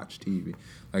time I watched TV.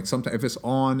 Like, sometimes if it's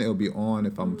on, it'll be on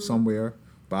if I'm somewhere.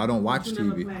 But I don't watch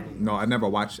TV. No, I don't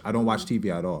watch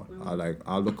TV at all.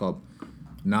 I'll look up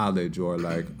knowledge or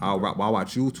like I'll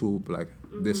watch YouTube like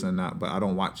this and that, but I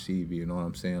don't watch TV. You know what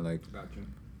I'm saying? Like,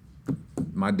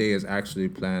 my day is actually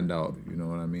planned out. You know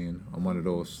what I mean? I'm one of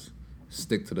those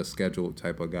stick to the schedule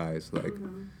type of guys. Like,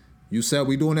 you said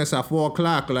we doing this at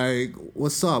 4:00. Like,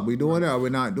 what's up? We doing it or we're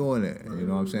not doing it? You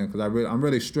know what I'm saying? Because I'm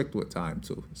really strict with time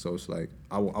too. So it's like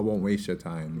I won't waste your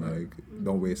time. Like,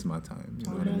 don't waste my time.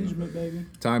 You know what I mean? Baby.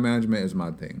 Time management is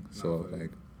my thing. So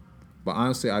like, but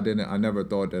honestly, I never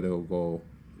thought that it'll go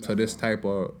to this type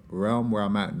of realm where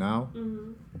I'm at now.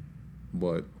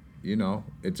 But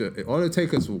all it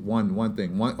takes is one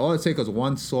thing. All it takes is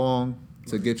one song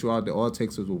to get you out there. All it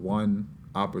takes is one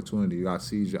opportunity. You gotta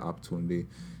seize your opportunity.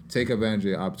 Take advantage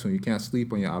of your opportunity. You can't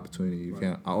sleep on your opportunity. You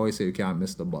can't. I always say you can't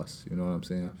miss the bus. You know what I'm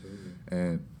saying? Absolutely.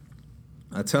 And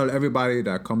I tell everybody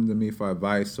that comes to me for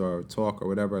advice or talk or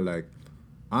whatever, like,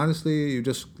 honestly, you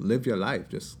just live your life.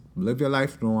 Just live your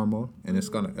life normal, and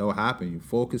it'll happen. You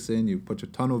focus in. You put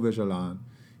your tunnel vision on.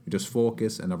 You just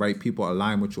focus, and the right people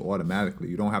align with you automatically.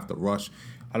 You don't have to rush.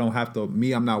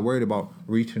 I'm not worried about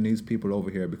reaching these people over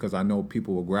here because I know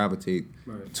people will gravitate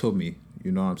to me.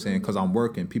 You know what I'm saying? Because I'm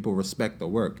working. People respect the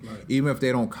work. Even if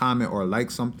they don't comment or like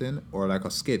something or like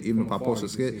a skit, even if I post a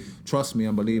skit, trust me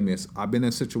and believe me. I've been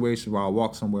in situations where I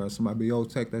walk somewhere and somebody be, "Yo,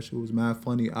 Tek, that shit was mad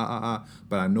funny, But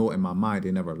I know in my mind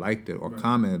they never liked it or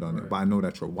commented on it. But I know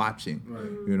that you're watching.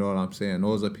 You know what I'm saying?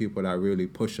 Those are people that really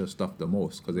push your stuff the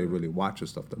most because they really watch your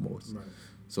stuff the most.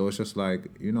 So it's just like,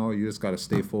 you just got to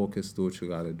stay focused, do what you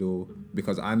got to do.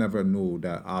 Because I never knew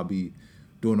that I'll be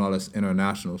doing all this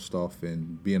international stuff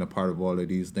and being a part of all of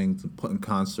these things and putting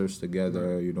concerts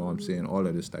together, you know what I'm saying, all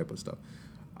of this type of stuff.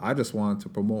 I just wanted to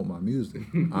promote my music,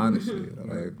 honestly.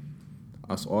 Like,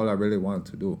 that's all I really wanted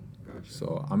to do.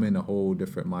 So I'm in a whole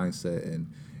different mindset,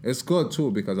 and it's good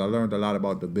too because I learned a lot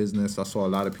about the business. I saw a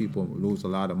lot of people lose a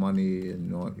lot of money, and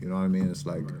you know what I mean? It's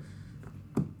like,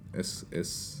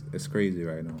 it's crazy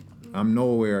right now. I'm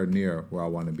nowhere near where I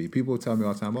want to be. People tell me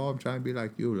all the time, "Oh, I'm trying to be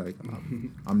like you." Like,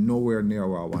 I'm nowhere near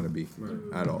where I want to be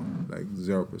at all. Like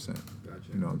 0%. Gotcha.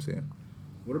 You know what I'm saying?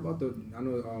 What about I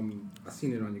know I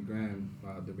seen it on your gram,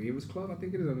 the Ravers Club, I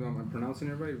think it is. I'm pronouncing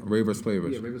it right. Ravers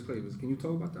Flavors. Yeah, Ravers Flavors. Can you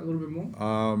talk about that a little bit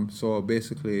more? So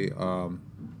basically,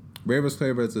 Ravers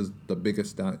Flavors is the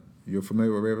biggest. You're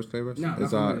familiar with Ravers Flavors? No,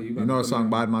 it's, not you know the song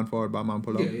 "Bad Man Forward, Bad Man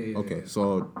Pull Up"? Yeah. Okay,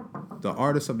 so the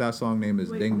artist of that song name is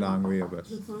Ding Dong Ravers.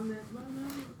 The song that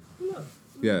pull up.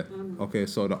 Yeah. Okay,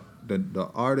 so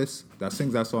the artist that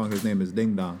sings that song, his name is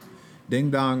Ding Dong. Ding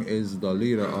Dong is the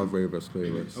leader of Ravers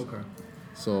Flavors. Okay.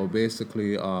 So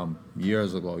basically,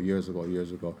 years ago,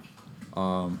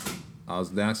 I was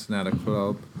dancing at a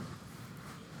Club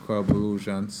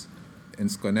Illusions in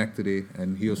Schenectady,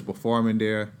 and he was performing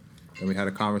there, and we had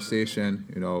a conversation.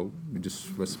 You know, we just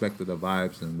respected the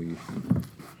vibes, and we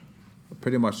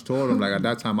pretty much told him, like, at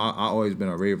that time, I always been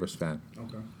a Ravers fan.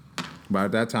 Okay. But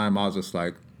at that time, I was just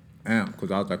like amped,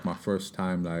 because I was like my first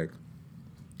time, like,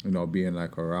 you know, being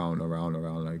like around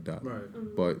like that.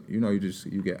 Right. But you know,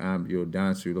 you get amped. You're a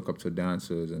dancer. You look up to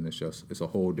dancers, and it's a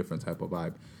whole different type of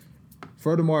vibe.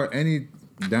 Furthermore, any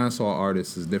dancehall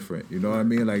artist is different. You know what I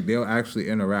mean? Like, they'll actually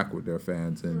interact with their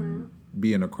fans and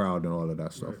be in a crowd and all of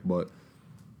that stuff. Right. But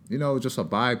you know, it's just a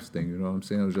vibes thing. You know what I'm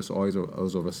saying? It was just always it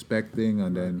was a respect thing,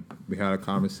 and then we had a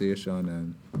conversation,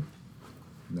 and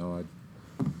you know,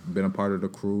 I've been a part of the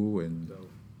crew, and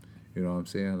you know what I'm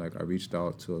saying? Like, I reached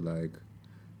out to like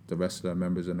the rest of the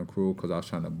members in the crew because I was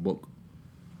trying to book.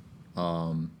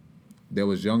 There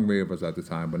was young Ravers at the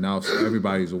time, but now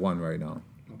everybody's one right now.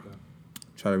 Okay.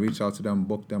 Try to reach out to them,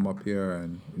 book them up here,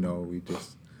 and you know, we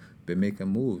just been making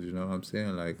moves. You know what I'm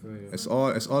saying? Like, it's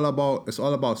all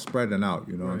about spreading out.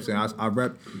 You know what I'm saying? I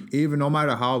rep, even no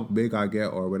matter how big I get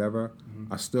or whatever,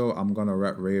 I'm gonna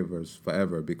rep Ravers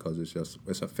forever, because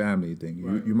it's a family thing.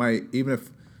 You might, even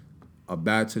if a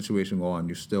bad situation go on,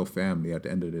 you're still family at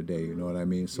the end of the day. You know what I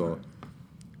mean? So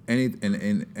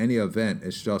in any event,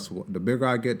 it's just the bigger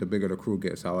I get, the bigger the crew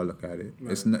gets. How I look at it.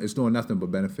 Right. It's doing nothing but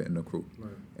benefiting the crew.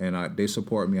 Right. And they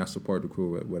support me. I support the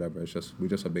crew. Whatever. We're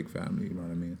just a big family. You know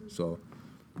what I mean? So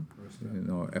you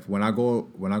know, when I go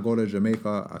to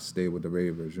Jamaica, I stay with the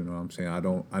Ravers. You know what I'm saying?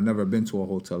 I never been to a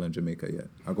hotel in Jamaica yet.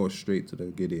 I go straight to the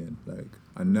Gideon. Like,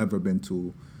 I never been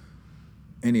to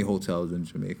any hotels in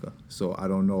Jamaica, so I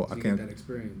don't know. So I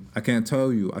can't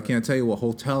tell you. I can't tell you what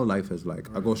hotel life is like.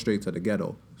 Right. I go straight to the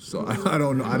ghetto, so I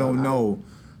don't know.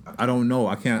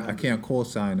 I can't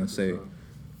co-sign and say,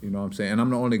 you know what I'm saying. And I'm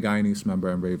the only Guyanese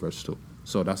member in Ravers too,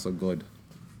 so that's a good.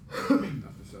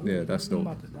 Yeah, that's dope.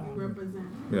 Represent.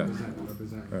 Yeah.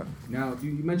 Represent. Yeah. Now,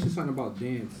 you mentioned something about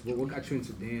dance. What got you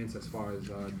into dance as far as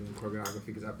doing choreography?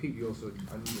 Because I peeped you also.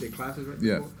 You take classes, right?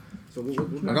 Yeah. Before? So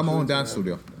what I got my own dance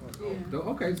studio. Yeah.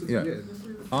 Okay. So yeah.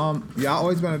 Yeah, I've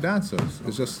always been a dancer.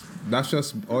 It's just that's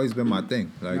just always been my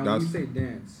thing. Like, now, that's. When you say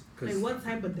dance. Like, what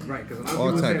type of dance? Right, because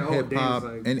all type, hip hop,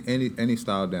 like... any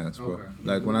style dance, bro. Okay.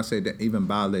 Like, when I say that, even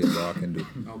ballet, bro, I can do.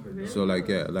 Okay. So like,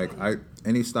 yeah, like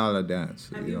any style of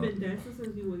dance. Have you been dancing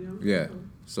since you were young? Yeah.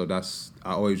 So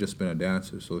I always just been a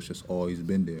dancer, so it's just always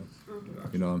been there. Okay.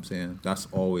 You know what I'm saying? That's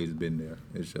always been there.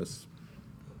 It's just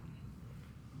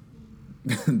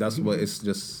it's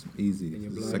just easy.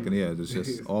 Second, yeah, it's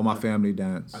just all my family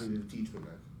dance. I need to teach for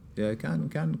that. Yeah, you can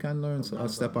learn a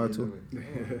step or two.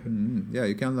 Yeah,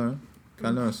 you can learn.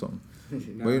 Can learn something.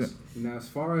 Now, as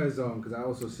far as because I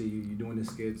also see you doing the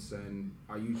skits, and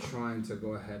are you trying to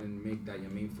go ahead and make that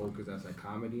your main focus as like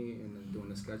comedy and then doing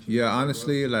the sketches? Yeah,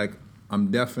 honestly, like,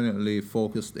 I'm definitely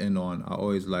focused in on. I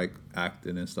always like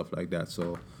acting and stuff like that.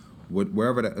 So,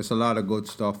 wherever it's a lot of good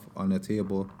stuff on the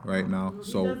table right now.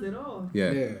 So he does it all.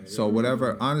 Yeah. So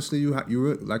whatever. Honestly, you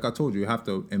like I told you, you have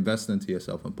to invest into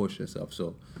yourself and push yourself.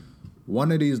 So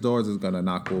one of these doors is gonna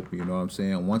knock open. You know what I'm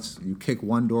saying? Once you kick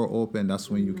one door open,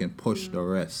 that's when you can push the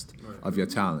rest of your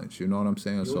talents. You know what I'm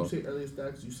saying? So say REY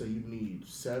Stacks, you say you need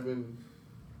 7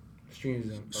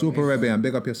 streams. Super Red Band,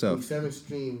 big up yourself. 7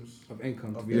 streams of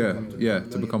income.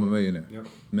 To become a millionaire. Yep.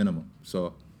 Minimum.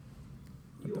 So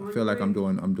I feel like I'm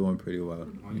doing pretty well.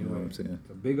 You know what I'm saying?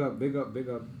 So big up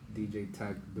DJ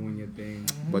Tek, doing your thing.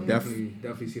 But definitely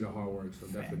see the hard work. So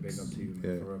definitely big up to you,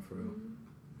 man. For real.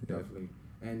 Definitely.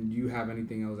 And do you have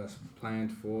anything else that's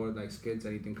planned for, like skits,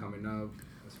 anything coming up?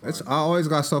 I always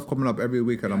got stuff coming up every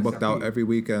weekend. I'm booked out every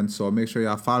weekend, so make sure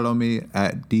y'all follow me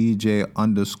at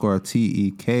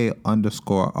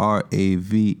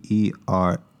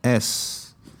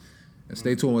DJ_TEK_RAVERS. And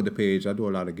stay tuned with the page. I do a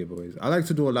lot of giveaways. I like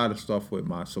to do a lot of stuff with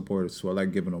my supporters, so I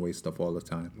like giving away stuff all the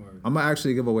time. Word. I'm going to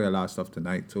actually give away a lot of stuff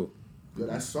tonight, too. Yo,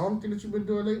 that song thing that you've been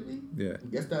doing lately? Yeah.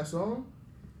 Guess that song?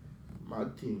 My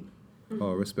team.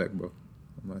 Oh, respect, bro.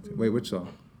 Wait, which song?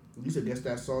 You said guess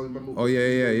that song, remember? Oh,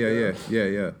 yeah.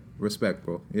 Respect,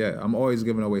 bro. Yeah, I'm always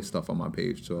giving away stuff on my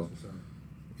page, so...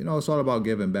 You know, it's all about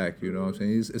giving back, you know what I'm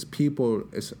saying? It's people,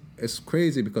 it's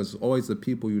crazy because it's always the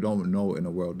people you don't know in the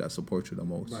world that support you the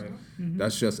most. Right. Mm-hmm.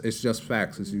 It's just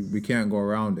facts. We can't go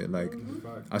around it. Like,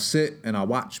 I sit and I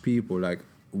watch people, like,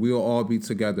 we'll all be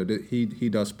together. He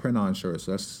does print-on shirts,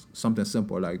 so that's something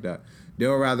simple like that.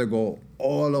 They'll rather go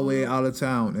all the way out of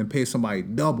town and pay somebody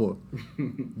double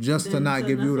just to not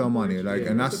give you the money. Like,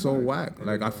 and that's so whack.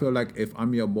 Like, I feel like if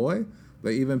I'm your boy,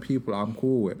 like, even people I'm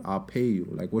cool with, I'll pay you.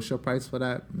 Like, what's your price for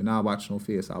that? I mean, I'll watch no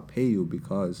face. I'll pay you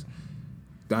because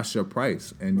that's your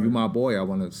price. And you my boy, I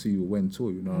want to see you win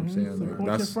too. You know what I'm saying? Like,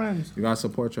 Support your friends. You got to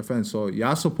support your friends. So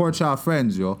y'all support y'all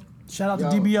friends, yo. Shout out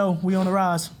to DBO. We on the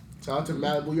rise. Shout out to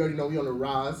Malibu. You already know we on the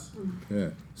rise. Yeah.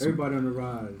 Everybody on the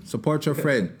rise. Support your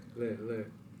friend. Let.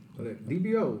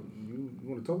 DBO, you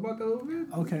want to talk about that a little bit?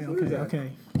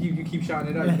 Okay. You keep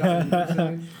shouting it out. You know what I'm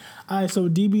saying? All right, so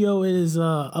DBO is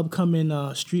upcoming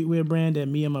streetwear brand that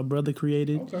me and my brother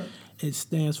created. Okay. It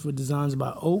stands for Designs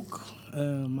by Oak.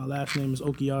 My last name is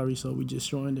Okiari, so we just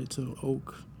shortened it to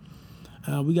Oak.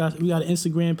 We got an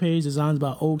Instagram page, Designs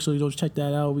by Oak, so you go check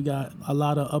that out. We got a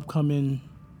lot of upcoming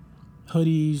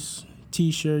hoodies,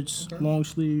 t-shirts, long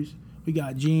sleeves. We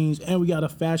got jeans, and we got a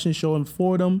fashion show in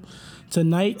Fordham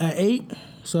tonight at 8.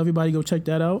 So everybody go check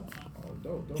that out.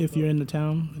 Dope. If you're in the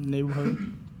town, in the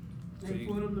neighborhood. Like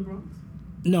Fordham, the Bronx?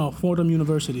 No, Fordham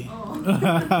University.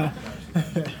 Oh.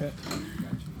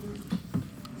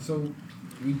 So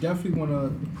we definitely want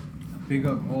to big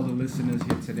up all the listeners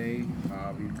here today.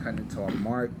 We kind of to our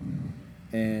mark.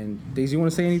 And Daisy, you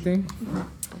want to say anything?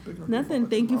 Nothing.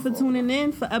 Thank you for tuning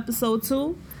in for episode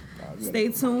 2. Stay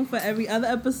tuned for every other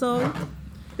episode.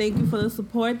 Thank you for the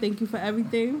support. Thank you for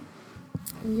everything.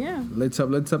 Yeah. Let's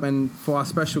up. And for our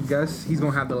special guest, he's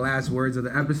going to have the last words of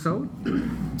the episode.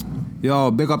 Yo,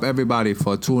 big up everybody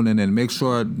for tuning in. Make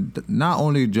sure, not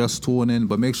only just tune in,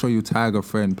 but make sure you tag a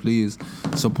friend, please.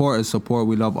 Support is support.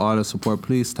 We love all the support.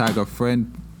 Please tag a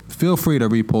friend. Feel free to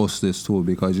repost this too,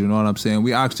 because you know what I'm saying?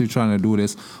 We actually trying to do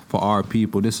this for our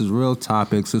people. This is real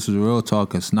topics. This is real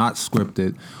talk. It's not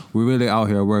scripted. We're really out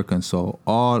here working. So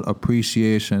all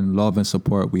appreciation, love, and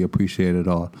support, we appreciate it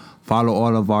all. Follow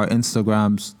all of our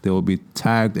Instagrams. They will be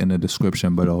tagged in the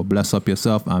description below. Bless up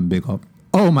yourself and big up.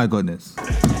 Oh my goodness.